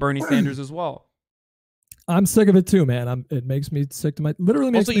Americans like Bernie Sanders as well. I'm sick of it too, man. It makes me sick to my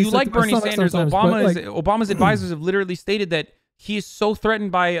literally. Makes also, me you sick like to my Bernie Sanders. Obama's advisors have literally stated that he is so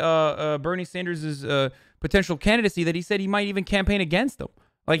threatened by Bernie Sanders' potential candidacy that he said he might even campaign against him.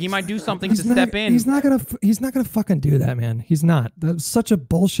 Like, he might do something to step in. He's not gonna fucking do that, man. He's not. That's such a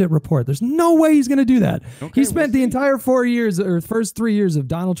bullshit report. There's no way he's gonna do that. Okay, he spent the entire 4 years or first 3 years of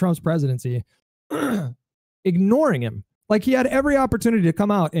Donald Trump's presidency ignoring him. Like, he had every opportunity to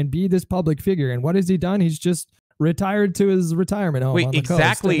come out and be this public figure, and what has he done? He's just retired to his retirement home. Wait, on the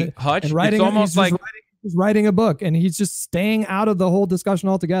exactly, coast Hutch. And writing, it's almost like he's writing a book, and he's just staying out of the whole discussion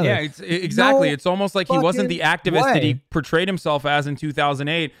altogether. Yeah, exactly. It's almost like he wasn't the activist that he portrayed himself as in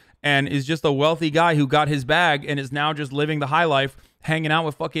 2008, and is just a wealthy guy who got his bag and is now just living the high life, hanging out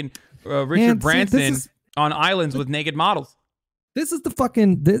with fucking Richard Branson on islands with naked models. This is the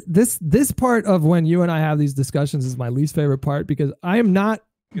fucking this part of when you and I have these discussions is my least favorite part, because I am not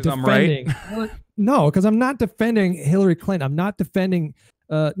defending. No, because I'm not defending Hillary Clinton. I'm not defending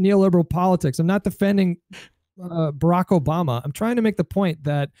neoliberal politics. I'm not defending Barack Obama. I'm trying to make the point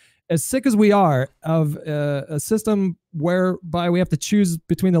that as sick as we are of a system whereby we have to choose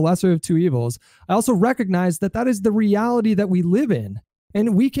between the lesser of two evils, I also recognize that that is the reality that we live in,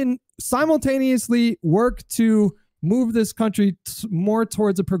 and we can simultaneously work to move this country more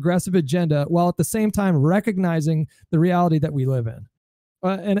towards a progressive agenda while at the same time recognizing the reality that we live in.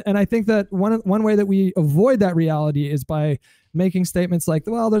 And I think that one way that we avoid that reality is by making statements like,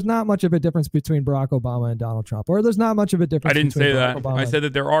 well, there's not much of a difference between Barack Obama and Donald Trump, or there's not much of a difference. I didn't say that. Obama. I said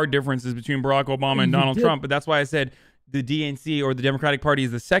that there are differences between Barack Obama and Donald Trump, but that's why I said the DNC, or the Democratic Party,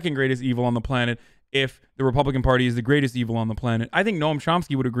 is the second greatest evil on the planet. if the Republican Party is the greatest evil on the planet. I think Noam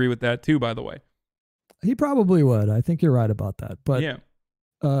Chomsky would agree with that too, by the way. He probably would. I think you're right about that. But yeah.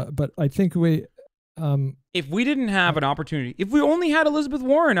 But I think if we didn't have an opportunity, if we only had Elizabeth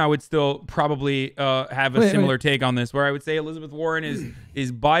Warren, I would still probably have a similar take on this, where I would say Elizabeth Warren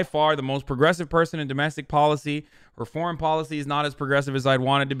is by far the most progressive person in domestic policy. Her foreign policy is not as progressive as I'd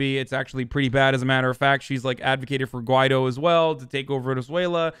want it to be. It's actually pretty bad, as a matter of fact. She's like advocated for Guaido as well to take over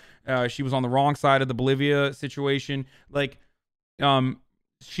Venezuela. She was on the wrong side of the Bolivia situation. Like,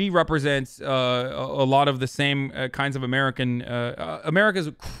 she represents a lot of the same kinds of America's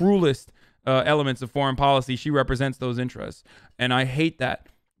cruelest elements of foreign policy. She represents those interests, and I hate that.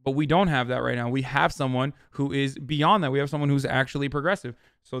 But we don't have that right now. We have someone who is beyond that. We have someone who's actually progressive.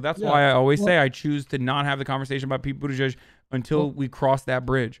 So that's why I always say I choose to not have the conversation about Pete Buttigieg until we cross that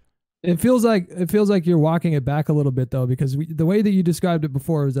bridge. It feels like you're walking it back a little bit, though, because the way that you described it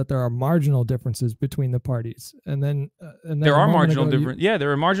before is that there are marginal differences between the parties, and then there are marginal differences. Yeah,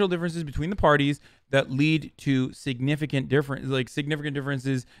 there are marginal differences between the parties that lead to significant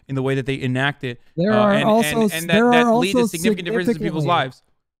differences in the way that they enact it. There are also that lead to significant differences in people's lives.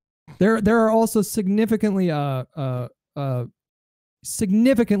 There are also significant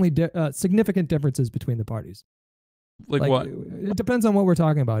differences between the parties. Like what? It depends on what we're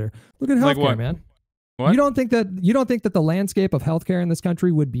talking about here. Look at healthcare, like man. What? You don't think that the landscape of healthcare in this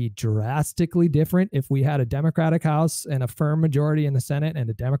country would be drastically different if we had a Democratic House and a firm majority in the Senate and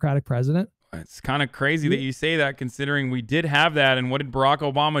a Democratic president? It's kind of crazy that you say that, considering we did have that. And what did Barack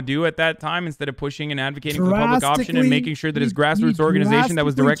Obama do at that time? Instead of pushing and advocating for the public option and making sure that his grassroots organization that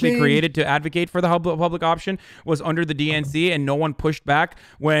was directly created to advocate for the public option was under the DNC, and no one pushed back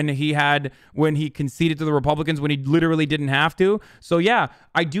when he conceded to the Republicans when he literally didn't have to. So yeah,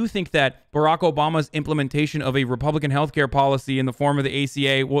 I do think that Barack Obama's implementation of a Republican healthcare policy in the form of the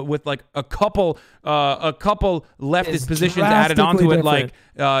ACA with like a couple leftist positions added onto it, like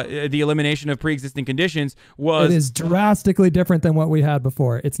the elimination of pre-existing conditions, it is drastically different than what we had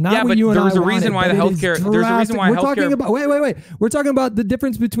before. It's not what you and I wanted. There's a reason why we're talking about the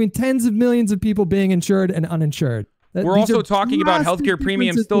difference between tens of millions of people being insured and uninsured. We're also talking about healthcare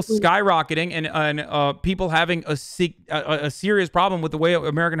premiums still skyrocketing and people having a serious problem with the way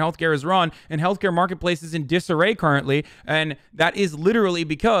American healthcare is run, and healthcare marketplaces in disarray currently. And that is literally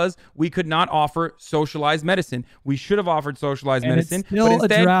because we could not offer socialized medicine. We should have offered socialized medicine, but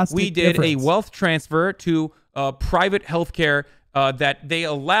instead we did a wealth transfer to private healthcare that they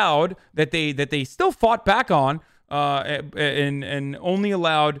allowed, that they still fought back on, and only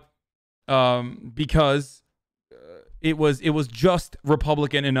allowed because it was just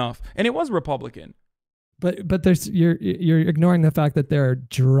Republican enough, and it was Republican. But you're ignoring the fact that there are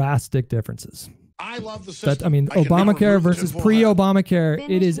drastic differences. I love the system. Obamacare versus pre-Obamacare,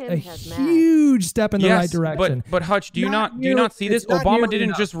 it is a huge step in the right direction. But Hutch, do you not see this? Obama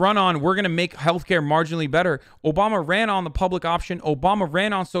didn't just run on, we're going to make healthcare marginally better. Obama ran on the public option. Obama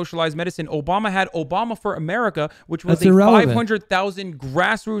ran on socialized medicine. Obama had Obama for America, which was a 500,000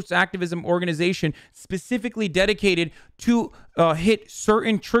 grassroots activism organization specifically dedicated to hit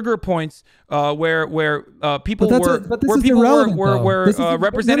certain trigger points where people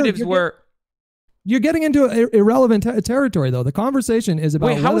representatives were. You're getting into irrelevant territory, though. The conversation is about.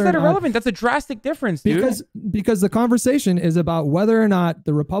 Wait, how is that irrelevant? That's a drastic difference, dude. Because the conversation is about whether or not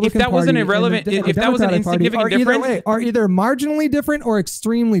the Republican Party, if that was an insignificant difference, are either marginally different or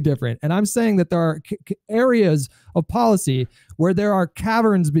extremely different. And I'm saying that there are areas of policy where there are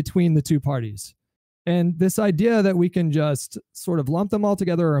caverns between the two parties. And this idea that we can just sort of lump them all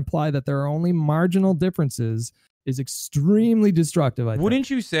together or imply that there are only marginal differences is extremely destructive. I think. Wouldn't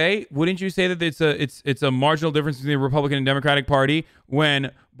you say that it's a marginal difference between the Republican and Democratic Party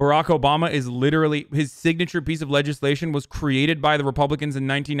when Barack Obama is literally, his signature piece of legislation was created by the Republicans in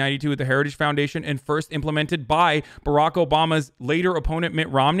 1992 at the Heritage Foundation and first implemented by Barack Obama's later opponent Mitt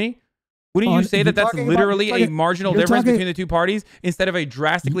Romney? Wouldn't you say that that's literally a marginal difference between the two parties instead of a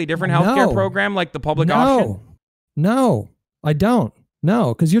drastically different healthcare program like the public option? No, I don't.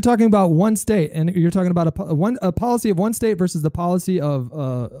 No, because you're talking about one state, and you're talking about a policy of one state versus the policy of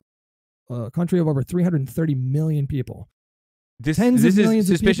a country of over 330 million people. This is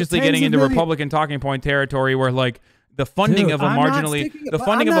suspiciously getting into Republican talking point territory, where like the funding of a marginally,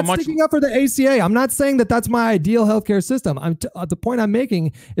 I'm not sticking up for the ACA. I'm not saying that that's my ideal healthcare system. The point I'm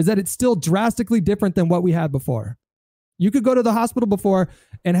making is that it's still drastically different than what we had before. You could go to the hospital before,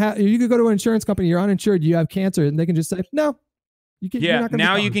 and you could go to an insurance company. You're uninsured. You have cancer, and they can just say no.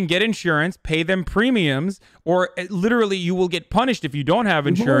 Now you can get insurance, pay them premiums, or literally you will get punished if you don't have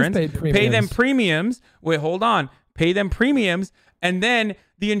insurance. Pay them premiums. Wait, hold on. Pay them premiums, and then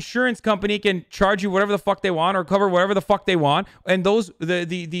the insurance company can charge you whatever the fuck they want or cover whatever the fuck they want. And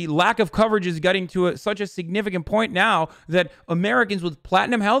the lack of coverage is getting to such a significant point now that Americans with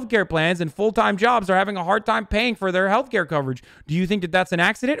platinum healthcare plans and full-time jobs are having a hard time paying for their healthcare coverage. Do you think that that's an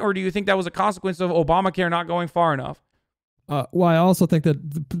accident, or do you think that was a consequence of Obamacare not going far enough? Well, I also think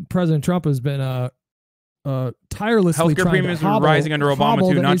that President Trump has been tirelessly healthcare premiums were rising under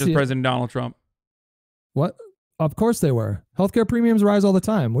Obama too, not just President Donald Trump. What? Of course they were. Healthcare premiums rise all the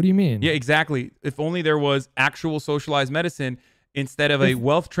time. What do you mean? Yeah, exactly. If only there was actual socialized medicine instead of a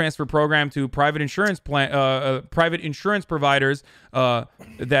wealth transfer program to private insurance private insurance providers that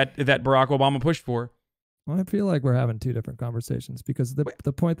Barack Obama pushed for. Well, I feel like we're having two different conversations, because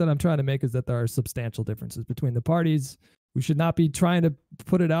the point that I'm trying to make is that there are substantial differences between the parties. We should not be trying to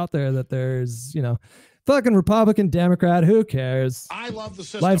put it out there that there's, fucking Republican, Democrat, who cares? I love the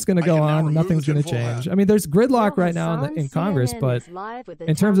system. Life's going to go on. Nothing's going to change. I mean, there's gridlock right now in Congress, but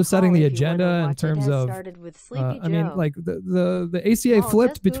in terms of setting the agenda, in terms of, I mean, like the ACA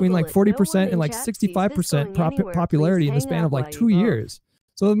flipped between like 40% and like 65% popularity in the span of like 2 years.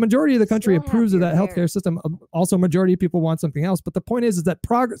 So the majority of the country approves of that healthcare system. Also, majority of people want something else. But the point is that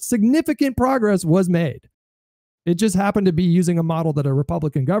significant progress was made. It just happened to be using a model that a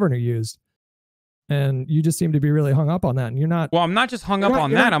Republican governor used. And you just seem to be really hung up on that. And you're not. Well, I'm not just hung up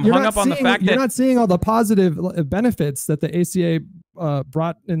on that. I'm hung up on the fact that you're not seeing all the positive benefits that the ACA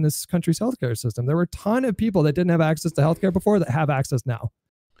brought in this country's healthcare system. There were a ton of people that didn't have access to healthcare before that have access now.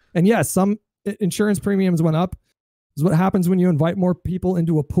 And yes, some insurance premiums went up. This is what happens when you invite more people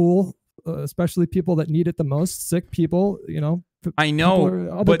into a pool, especially people that need it the most, sick people, I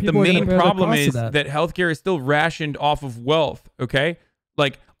know, but the main problem is that healthcare is still rationed off of wealth, okay?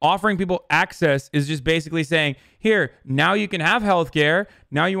 Like, offering people access is just basically saying, here, now you can have healthcare.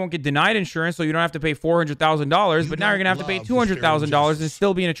 Now you won't get denied insurance, so you don't have to pay $400,000, but now you're going to have to pay $200,000 and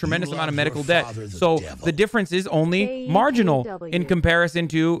still be in a tremendous amount of medical debt. So the difference is only marginal in comparison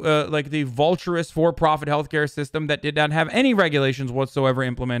to like the vulturous for-profit healthcare system that did not have any regulations whatsoever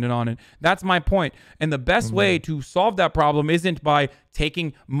implemented on it. That's my point. And the best way to solve that problem isn't by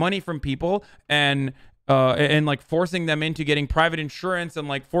taking money from people and like forcing them into getting private insurance and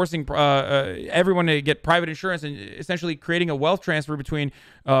like forcing everyone to get private insurance and essentially creating a wealth transfer between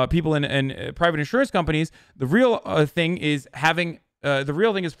people and private insurance companies. The real thing is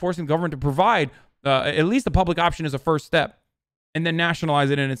forcing the government to provide at least a public option as a first step, and then nationalize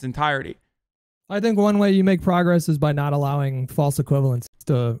it in its entirety. I think one way you make progress is by not allowing false equivalents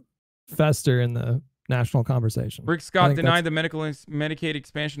to fester in the national conversation. Rick Scott denied the Medicaid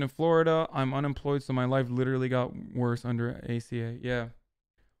expansion in Florida. I'm unemployed, so my life literally got worse under ACA. Yeah.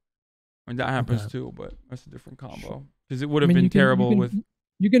 And that happens too, but that's a different combo. Because it would have been terrible with...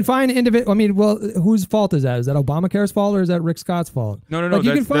 You can find individual... I mean, well, whose fault is that? Is that Obamacare's fault, or is that Rick Scott's fault? No.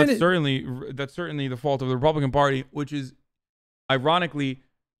 That's certainly the fault of the Republican Party, which is, ironically,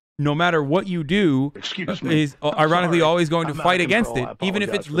 no matter what you do, is ironically always going to fight against it, even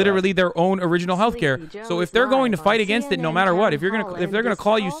if it's literally their own original healthcare. So if they're going to fight against it no matter what, if they're gonna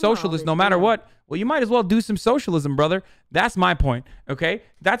call you socialist no matter what, well, you might as well do some socialism, brother. That's my point, okay?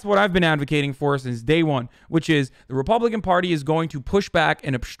 That's what I've been advocating for since day one, which is the Republican Party is going to push back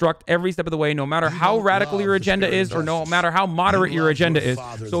and obstruct every step of the way, no matter how radical your agenda is or no matter how moderate your agenda is.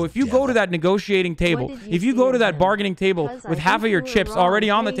 So if you go to that negotiating table, if you go to that bargaining table with half of your chips already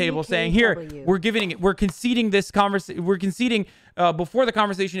on the table saying, here, we're conceding this conversation, we're conceding before the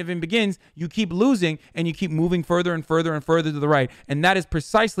conversation even begins, you keep losing and you keep moving further and further and further to the right. And that is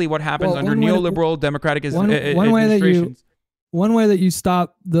precisely what happens under neoliberal democratic administrations. One way that you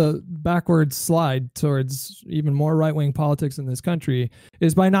stop the backward slide towards even more right-wing politics in this country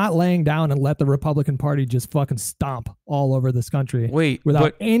is by not laying down and let the Republican Party just fucking stomp all over this country.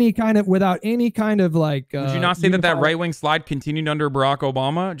 Without any kind of like. Would you not say that right-wing slide continued under Barack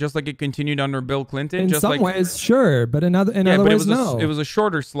Obama, just like it continued under Bill Clinton? In some ways, sure, but in other ways, no. It was a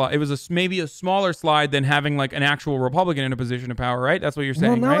shorter slide. It was maybe a smaller slide than having like an actual Republican in a position of power, right? That's what you're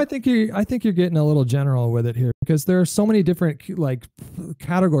saying, well, no, right? I think you're getting a little general with it here, because there are so many different like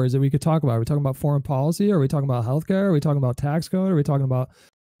categories that we could talk about. Are we talking about foreign policy? Are we talking about healthcare? Are we talking about tax code? Are we talking about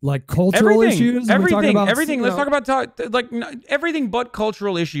like cultural issues? Everything. Let's talk about like everything but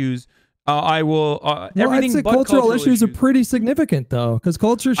cultural issues. Everything but cultural issues are pretty significant, though, because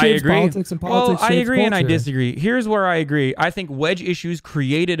culture shapes politics and politics shapes I agree culture. And I disagree. Here's where I agree. I think wedge issues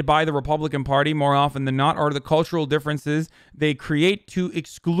created by the Republican Party more often than not are the cultural differences they create to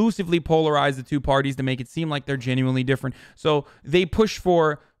exclusively polarize the two parties to make it seem like they're genuinely different. So they push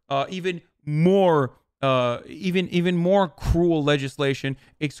for even more even more cruel legislation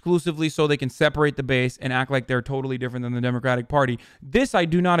exclusively so they can separate the base and act like they're totally different than the Democratic Party. This I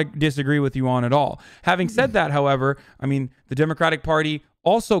do not disagree with you on at all. Having said that, however, I mean, the Democratic Party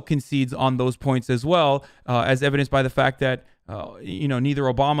also concedes on those points as well, as evidenced by the fact that neither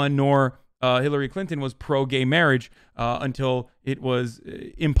Obama nor Hillary Clinton was pro-gay marriage until it was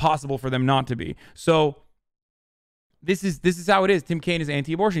impossible for them not to be. So this is how it is. Tim Kaine is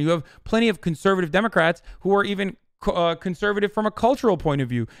anti-abortion. You have plenty of conservative Democrats who are even conservative from a cultural point of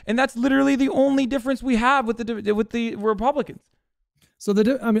view, and that's literally the only difference we have with the Republicans. So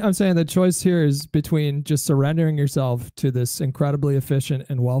I'm saying the choice here is between just surrendering yourself to this incredibly efficient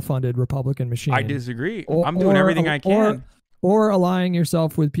and well-funded Republican machine. I disagree. I'm doing everything I can. Or allying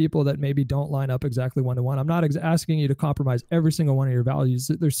yourself with people that maybe don't line up exactly one-to-one. I'm not asking you to compromise every single one of your values.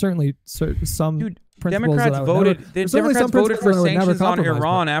 There's certainly some. Dude, Democrats voted for sanctions on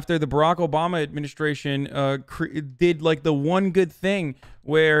Iran after the Barack Obama administration did like the one good thing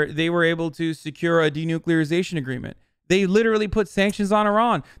where they were able to secure a denuclearization agreement. They literally put sanctions on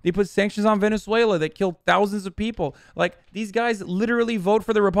Iran. They put sanctions on Venezuela that killed thousands of people. Like, these guys literally vote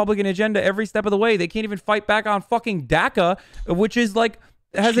for the Republican agenda every step of the way. They can't even fight back on fucking DACA, which is like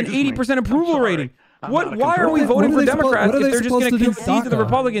has an 80% approval rating. Why are we voting for Democrats if they're just going to concede to the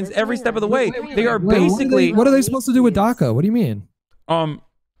Republicans every step of the way? They are basically. What are they supposed to do with DACA? What do you mean? What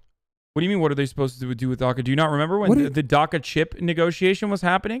do you mean? What are they supposed to do with DACA? Do you not remember when the DACA chip negotiation was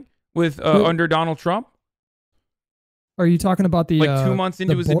happening with under Donald Trump? Are you talking about the 2 months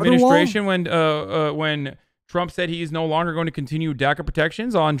into his administration when Trump said he is no longer going to continue DACA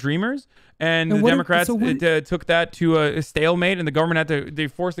protections on Dreamers, and the Democrats took that to a stalemate, and the government they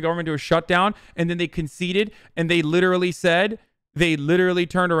forced the government to a shutdown, and then they conceded, and they literally turned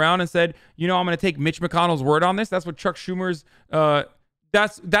around and said, I'm going to take Mitch McConnell's word on this. That's what Chuck Schumer's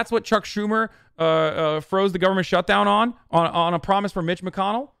that's what Chuck Schumer froze the government shutdown on a promise from Mitch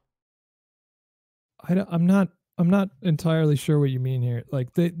McConnell. I'm not entirely sure what you mean here.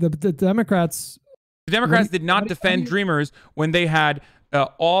 Like the Democrats. The Democrats did not defend Dreamers when they had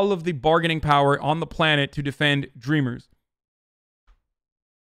all of the bargaining power on the planet to defend Dreamers.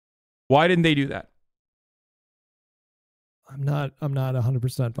 Why didn't they do that? I'm not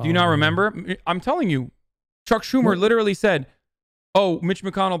 100%. Do you not remember? I'm telling you, Chuck Schumer literally said, "Oh, Mitch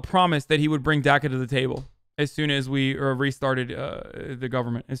McConnell promised that he would bring DACA to the table as soon as we restarted the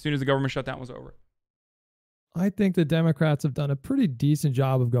government, as soon as the government shutdown was over." I think the Democrats have done a pretty decent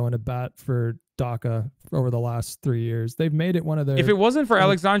job of going to bat for DACA over the last 3 years. They've made it one of their. If it wasn't for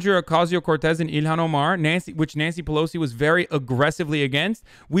Alexandria Ocasio-Cortez and Ilhan Omar, which Nancy Pelosi was very aggressively against,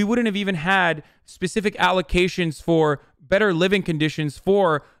 we wouldn't have even had specific allocations for better living conditions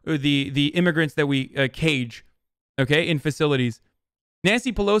for the immigrants that we cage, okay, in facilities.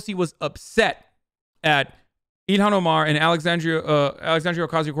 Nancy Pelosi was upset at Ilhan Omar and Alexandria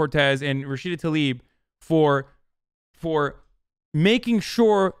Ocasio-Cortez and Rashida Tlaib for making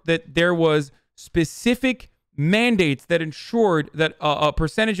sure that there was specific mandates that ensured that a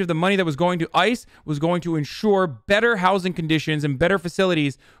percentage of the money that was going to ICE was going to ensure better housing conditions and better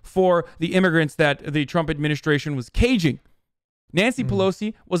facilities for the immigrants that the Trump administration was caging. Nancy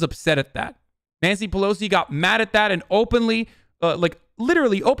Pelosi was upset at that. Nancy Pelosi got mad at that and openly,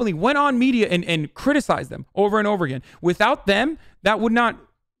 literally openly went on media and criticized them over and over again. Without them, that would not...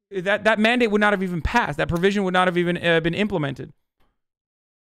 That mandate would not have even passed. That provision would not have even been implemented.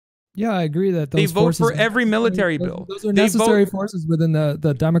 Yeah, I agree that they vote for every military bill. Those are necessary forces within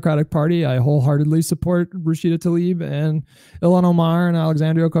the Democratic Party. I wholeheartedly support Rashida Tlaib and Ilhan Omar and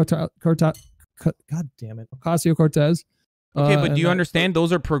Alexandria Ocasio-Cortez. Okay, but do you understand?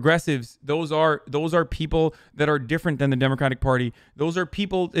 Those are progressives. Those are people that are different than the Democratic Party. Those are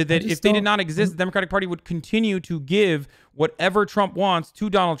people that if they did not exist, the Democratic Party would continue to give whatever Trump wants to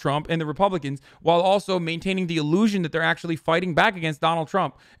Donald Trump and the Republicans, while also maintaining the illusion that they're actually fighting back against Donald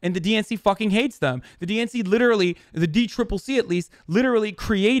Trump. And the DNC fucking hates them. The DNC literally, the DCCC at least, literally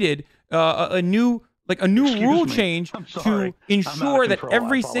created a new rule change to ensure that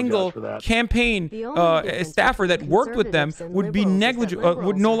every single campaign staffer that worked with them would be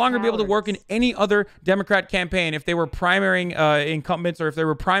would no longer be able to work in any other Democrat campaign if they were primarying incumbents or if they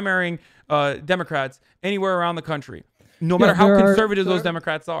were primarying Democrats anywhere around the country, no matter how conservative those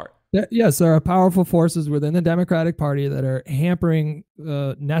Democrats are. Yes, there are powerful forces within the Democratic Party that are hampering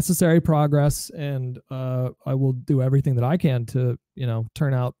necessary progress, and I will do everything that I can to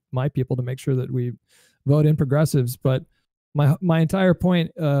turn out my people to make sure that we vote in progressives. But My entire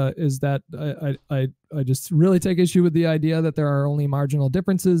point is that I just really take issue with the idea that there are only marginal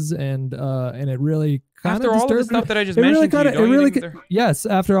differences, and it really kind of after all of the stuff that I just mentioned, yes,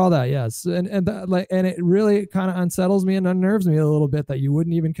 after all that, yes, and it really kind of unsettles me and unnerves me a little bit that you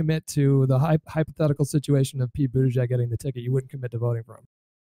wouldn't even commit to the hypothetical situation of Pete Buttigieg getting the ticket. You wouldn't commit to voting for him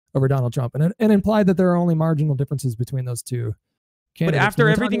over Donald Trump, and implied that there are only marginal differences between those two. But after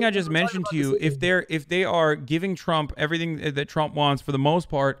everything I just mentioned to you, if they are giving Trump everything that Trump wants for the most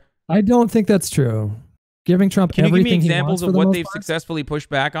part, I don't think that's true. Giving Trump can you everything give me examples of what they've successfully pushed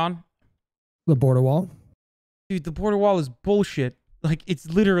back on? The border wall. Dude, the border wall is bullshit. Like, it's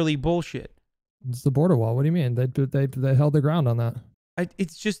literally bullshit. It's the border wall. What do you mean? They held their ground on that.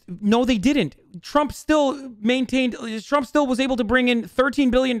 It's just, no, they didn't. Trump still was able to bring in $13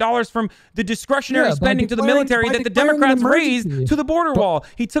 billion from the discretionary spending to the military that the Democrats raised to the border wall.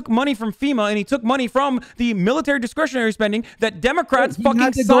 He took money from FEMA and he took money from the military discretionary spending that Democrats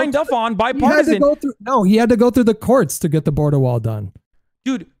fucking signed up on bipartisan. He had to go through the courts to get the border wall done.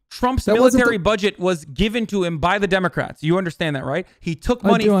 Dude, Trump's military budget was given to him by the Democrats. You understand that, right? He took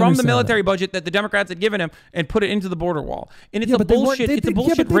money from the military budget that the Democrats had given him and put it into the border wall. And it's a bullshit. It's a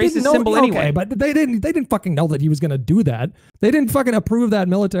bullshit racist symbol anyway. Okay, but they didn't fucking know that he was going to do that. They didn't fucking approve that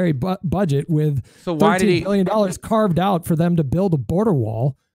military budget with $13 billion carved out for them to build a border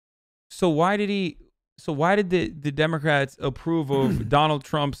wall. So why did the Democrats approve of Donald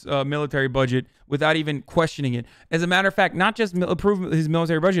Trump's military budget without even questioning it? As a matter of fact, not just approve his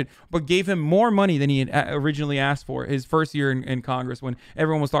military budget, but gave him more money than he had originally asked for his first year in Congress, when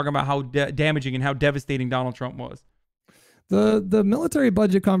everyone was talking about how damaging and how devastating Donald Trump was. The military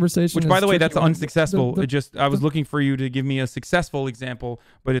budget conversation, which, by the way, that's unsuccessful. I was looking for you to give me a successful example,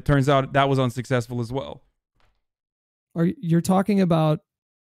 but it turns out that was unsuccessful as well. You're talking about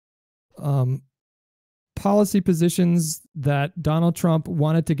policy positions that Donald Trump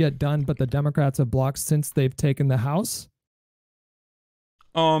wanted to get done, but the Democrats have blocked since they've taken the House?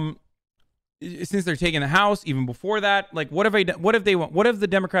 Since they're taking the House, even before that, like, what have the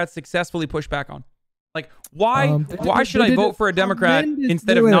Democrats successfully pushed back on? Like, why should I vote for a Democrat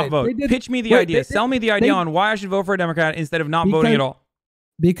instead of not vote? Pitch me the idea. Sell me the idea on why I should vote for a Democrat instead of not voting at all.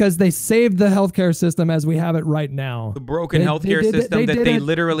 Because they saved the healthcare system as we have it right now. The broken healthcare system that they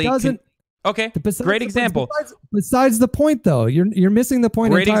literally... Okay, great example. Besides the point, though, you're missing the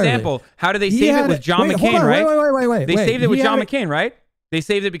point entirely. Great example. How do they save it with John McCain, right? Wait. They saved it with John McCain, right? They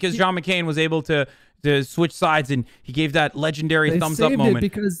saved it because John McCain was able to switch sides, and he gave that legendary thumbs up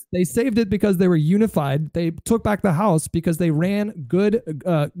moment. They saved it because they were unified. They took back the House because they ran good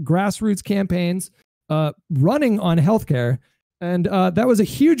grassroots campaigns running on healthcare. And that was a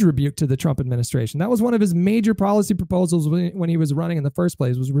huge rebuke to the Trump administration. That was one of his major policy proposals when he was running in the first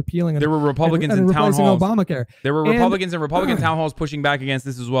place, was repealing. There were Republicans in town halls. Obamacare. There were Republicans in Republican town halls pushing back against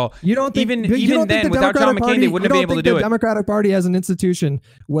this as well. You don't think, even then, without John McCain, they wouldn't have been able to do it. The Democratic Party as an institution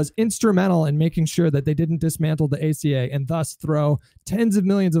was instrumental in making sure that they didn't dismantle the ACA and thus throw tens of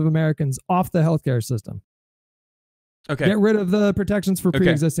millions of Americans off the healthcare system. Okay. Get rid of the protections for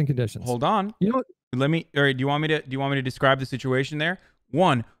pre-existing conditions. Hold on. You know. All right, do you want me to describe the situation there?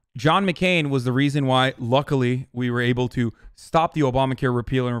 One, John McCain was the reason why, luckily, we were able to stop the Obamacare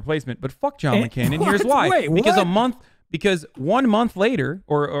repeal and replacement. But fuck John McCain, and here's why. Because 1 month later,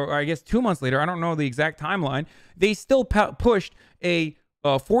 or I guess 2 months later, I don't know the exact timeline, they still pushed a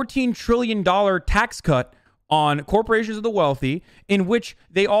 $14 trillion tax cut on corporations of the wealthy, in which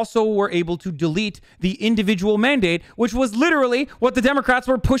they also were able to delete the individual mandate, which was literally what the Democrats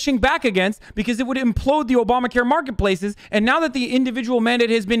were pushing back against, because it would implode the Obamacare marketplaces. And now that the individual mandate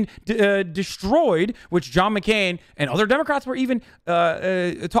has been destroyed, which John McCain and other Democrats were even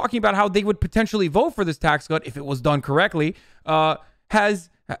talking about how they would potentially vote for this tax cut if it was done correctly,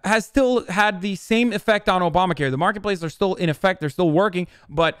 has still had the same effect on Obamacare. The marketplaces are still in effect. They're still working,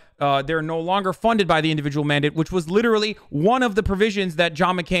 but they're no longer funded by the individual mandate, which was literally one of the provisions that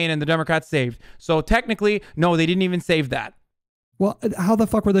John McCain and the Democrats saved. So technically, no, they didn't even save that. Well, how the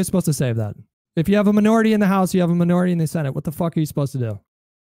fuck were they supposed to save that? If you have a minority in the House, you have a minority in the Senate. What the fuck are you supposed to do?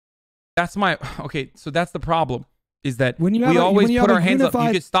 So that's the problem, is that we always put our hands up.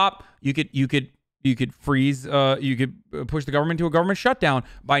 You could stop. You could freeze, you could push the government to a government shutdown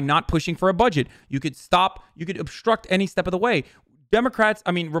by not pushing for a budget. You could stop, you could obstruct any step of the way.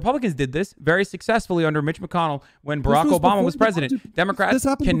 Republicans did this very successfully under Mitch McConnell when Barack Obama was president. Democrats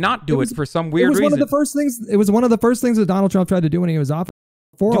cannot do it for some weird reason. It was one of the first things that Donald Trump tried to do when he was off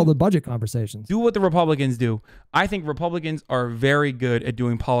for all the budget conversations. Do what the Republicans do. I think Republicans are very good at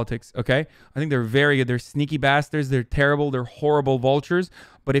doing politics, okay? I think they're very good. They're sneaky bastards. They're terrible. They're horrible vultures.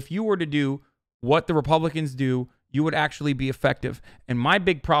 But if you were to do what the Republicans do, you would actually be effective. And my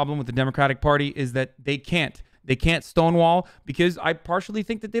big problem with the Democratic Party is that they can't. They can't stonewall because I partially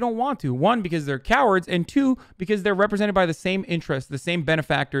think that they don't want to. One, because they're cowards, and two, because they're represented by the same interests, the same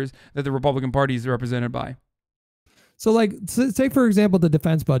benefactors that the Republican Party is represented by. So, like, take, for example, the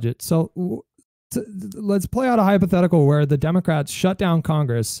defense budget. So let's play out a hypothetical where the Democrats shut down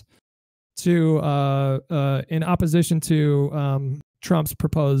Congress to in opposition to Trump's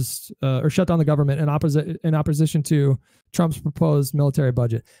proposed or shut down the government in opposition to Trump's proposed military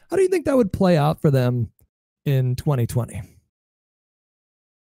budget. How do you think that would play out for them in 2020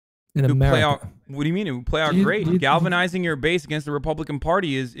 in America? What do you mean? It would play out great. Galvanizing your base against the Republican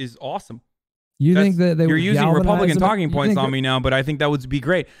Party is awesome. You think that you're using Republican talking points on me now, but I think that would be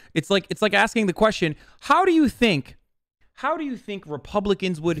great. It's like asking the question: how do you think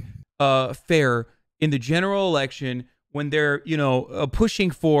Republicans would fare in the general election when they're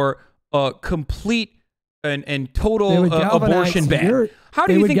pushing for a complete and total abortion ban? How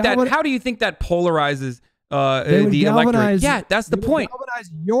do you think that polarizes the electorate? Yeah, that's the point.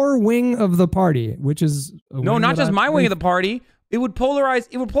 Galvanize your wing of the party, which is not just my wing of the party. It would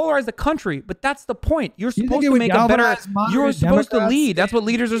polarize the country, but that's the point. You're supposed to make a better. You're supposed to lead. That's what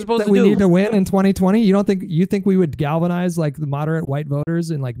leaders are supposed to do. We need to win in 2020. You think we would galvanize like the moderate white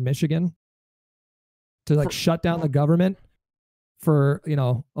voters in like Michigan to shut down the government for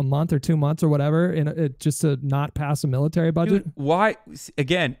a month or 2 months or whatever, and just to not pass a military budget? Dude, why?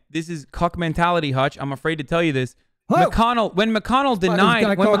 Again, this is cuck mentality, Hutch. I'm afraid to tell you this. When McConnell denied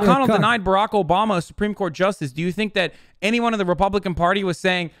Barack Obama a Supreme Court justice, do you think that anyone in the Republican Party was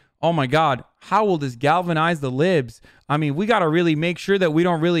saying, "Oh my God, how will this galvanize the libs? I mean, we got to really make sure that we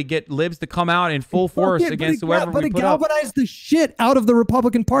don't really get libs to come out in full force against whoever we put up." But it galvanized the shit out of the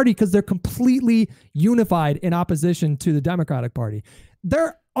Republican Party because they're completely unified in opposition to the Democratic Party.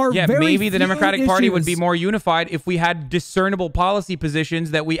 There are maybe the Democratic Party would be more unified if we had discernible policy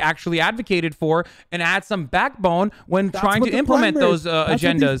positions that we actually advocated for and had some backbone when trying to implement those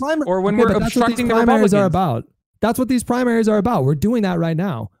agendas, or when we're obstructing the Republicans. That's what these primaries are about. We're doing that right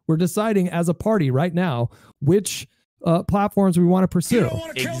now. We're deciding as a party right now which platforms we want to pursue.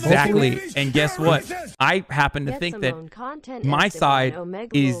 Exactly. And guess what? I happen to think that my side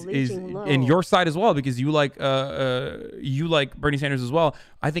is and your side as well, because you like Bernie Sanders as well.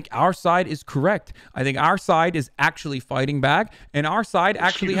 I think our side is correct. I think our side is actually fighting back, and our side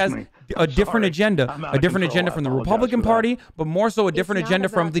actually has a different agenda, from the Republican Party, but more so a different agenda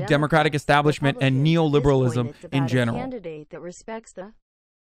from the Democratic establishment and neoliberalism in general.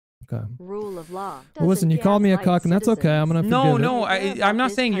 Okay. Rule of law. Well, listen, you called me a cuck, and that's okay. I'm gonna forgive it. I'm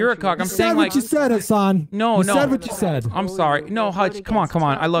not saying you're a cuck. I'm saying what you said, Hasan. No. You said what you said. I'm sorry. No, Hutch, come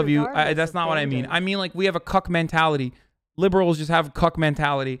on. I love you. That's not what I mean. I mean, like, we have a cuck mentality. Liberals just have a cuck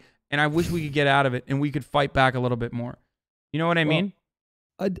mentality, and I wish we could get out of it and we could fight back a little bit more. You know what I mean?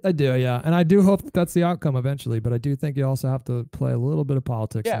 I do, yeah. And I do hope that's the outcome eventually, but I do think you also have to play a little bit of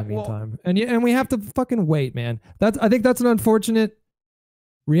politics in the meantime. And we have to fucking wait, man. I think that's an unfortunate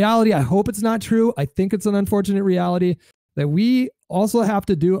reality. I hope it's not true. I think it's an unfortunate reality that we also have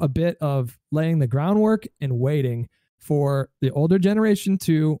to do a bit of laying the groundwork and waiting for the older generation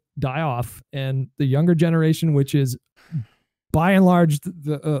to die off, and the younger generation, which is by and large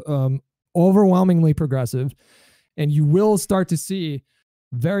the overwhelmingly progressive, and you will start to see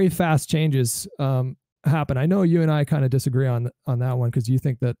very fast changes happen. I know you and I kind of disagree on that one, because you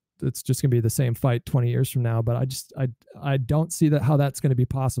think that it's just going to be the same fight 20 years from now, but I don't see how that's going to be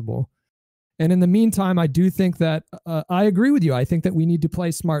possible. And in the meantime, I do think that I agree with you. I think that we need to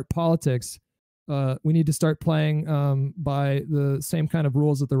play smart politics. We need to start playing by the same kind of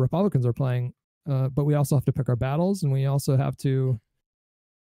rules that the Republicans are playing, but we also have to pick our battles, and we also have to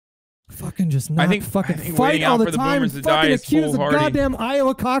fucking just not fight all the time and fucking accuse the goddamn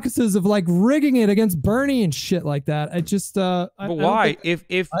Iowa caucuses of like rigging it against Bernie and shit like that. I just but why? If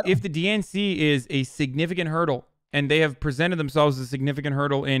the DNC is a significant hurdle, and they have presented themselves as a significant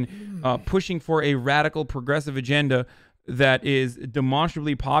hurdle in pushing for a radical progressive agenda that is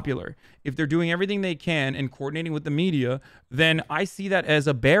demonstrably popular, if they're doing everything they can and coordinating with the media, then I see that as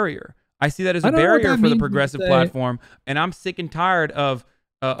a barrier. I see that as a barrier for the progressive platform, and I'm sick and tired of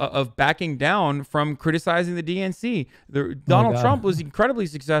backing down from criticizing the DNC. Donald Trump was incredibly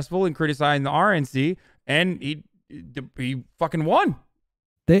successful in criticizing the RNC, and he fucking won.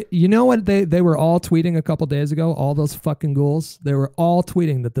 You know what they were all tweeting a couple days ago? All those fucking ghouls. They were all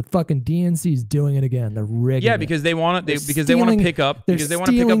tweeting that the fucking DNC is doing it again. They're rigging. Yeah, because they want to. They want to pick up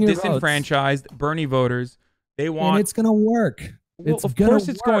disenfranchised Bernie voters. They want. And it's gonna work. Well, of course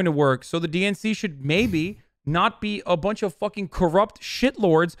it's going to work. So the DNC should maybe not be a bunch of fucking corrupt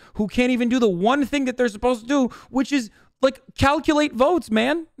shitlords who can't even do the one thing that they're supposed to do, which is like calculate votes,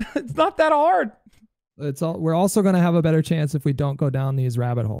 man. It's not that hard. We're also going to have a better chance if we don't go down these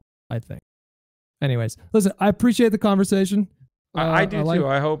rabbit holes, I think. Anyways, listen, I appreciate the conversation. I do too.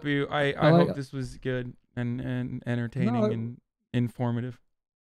 I hope this was good and entertaining and informative.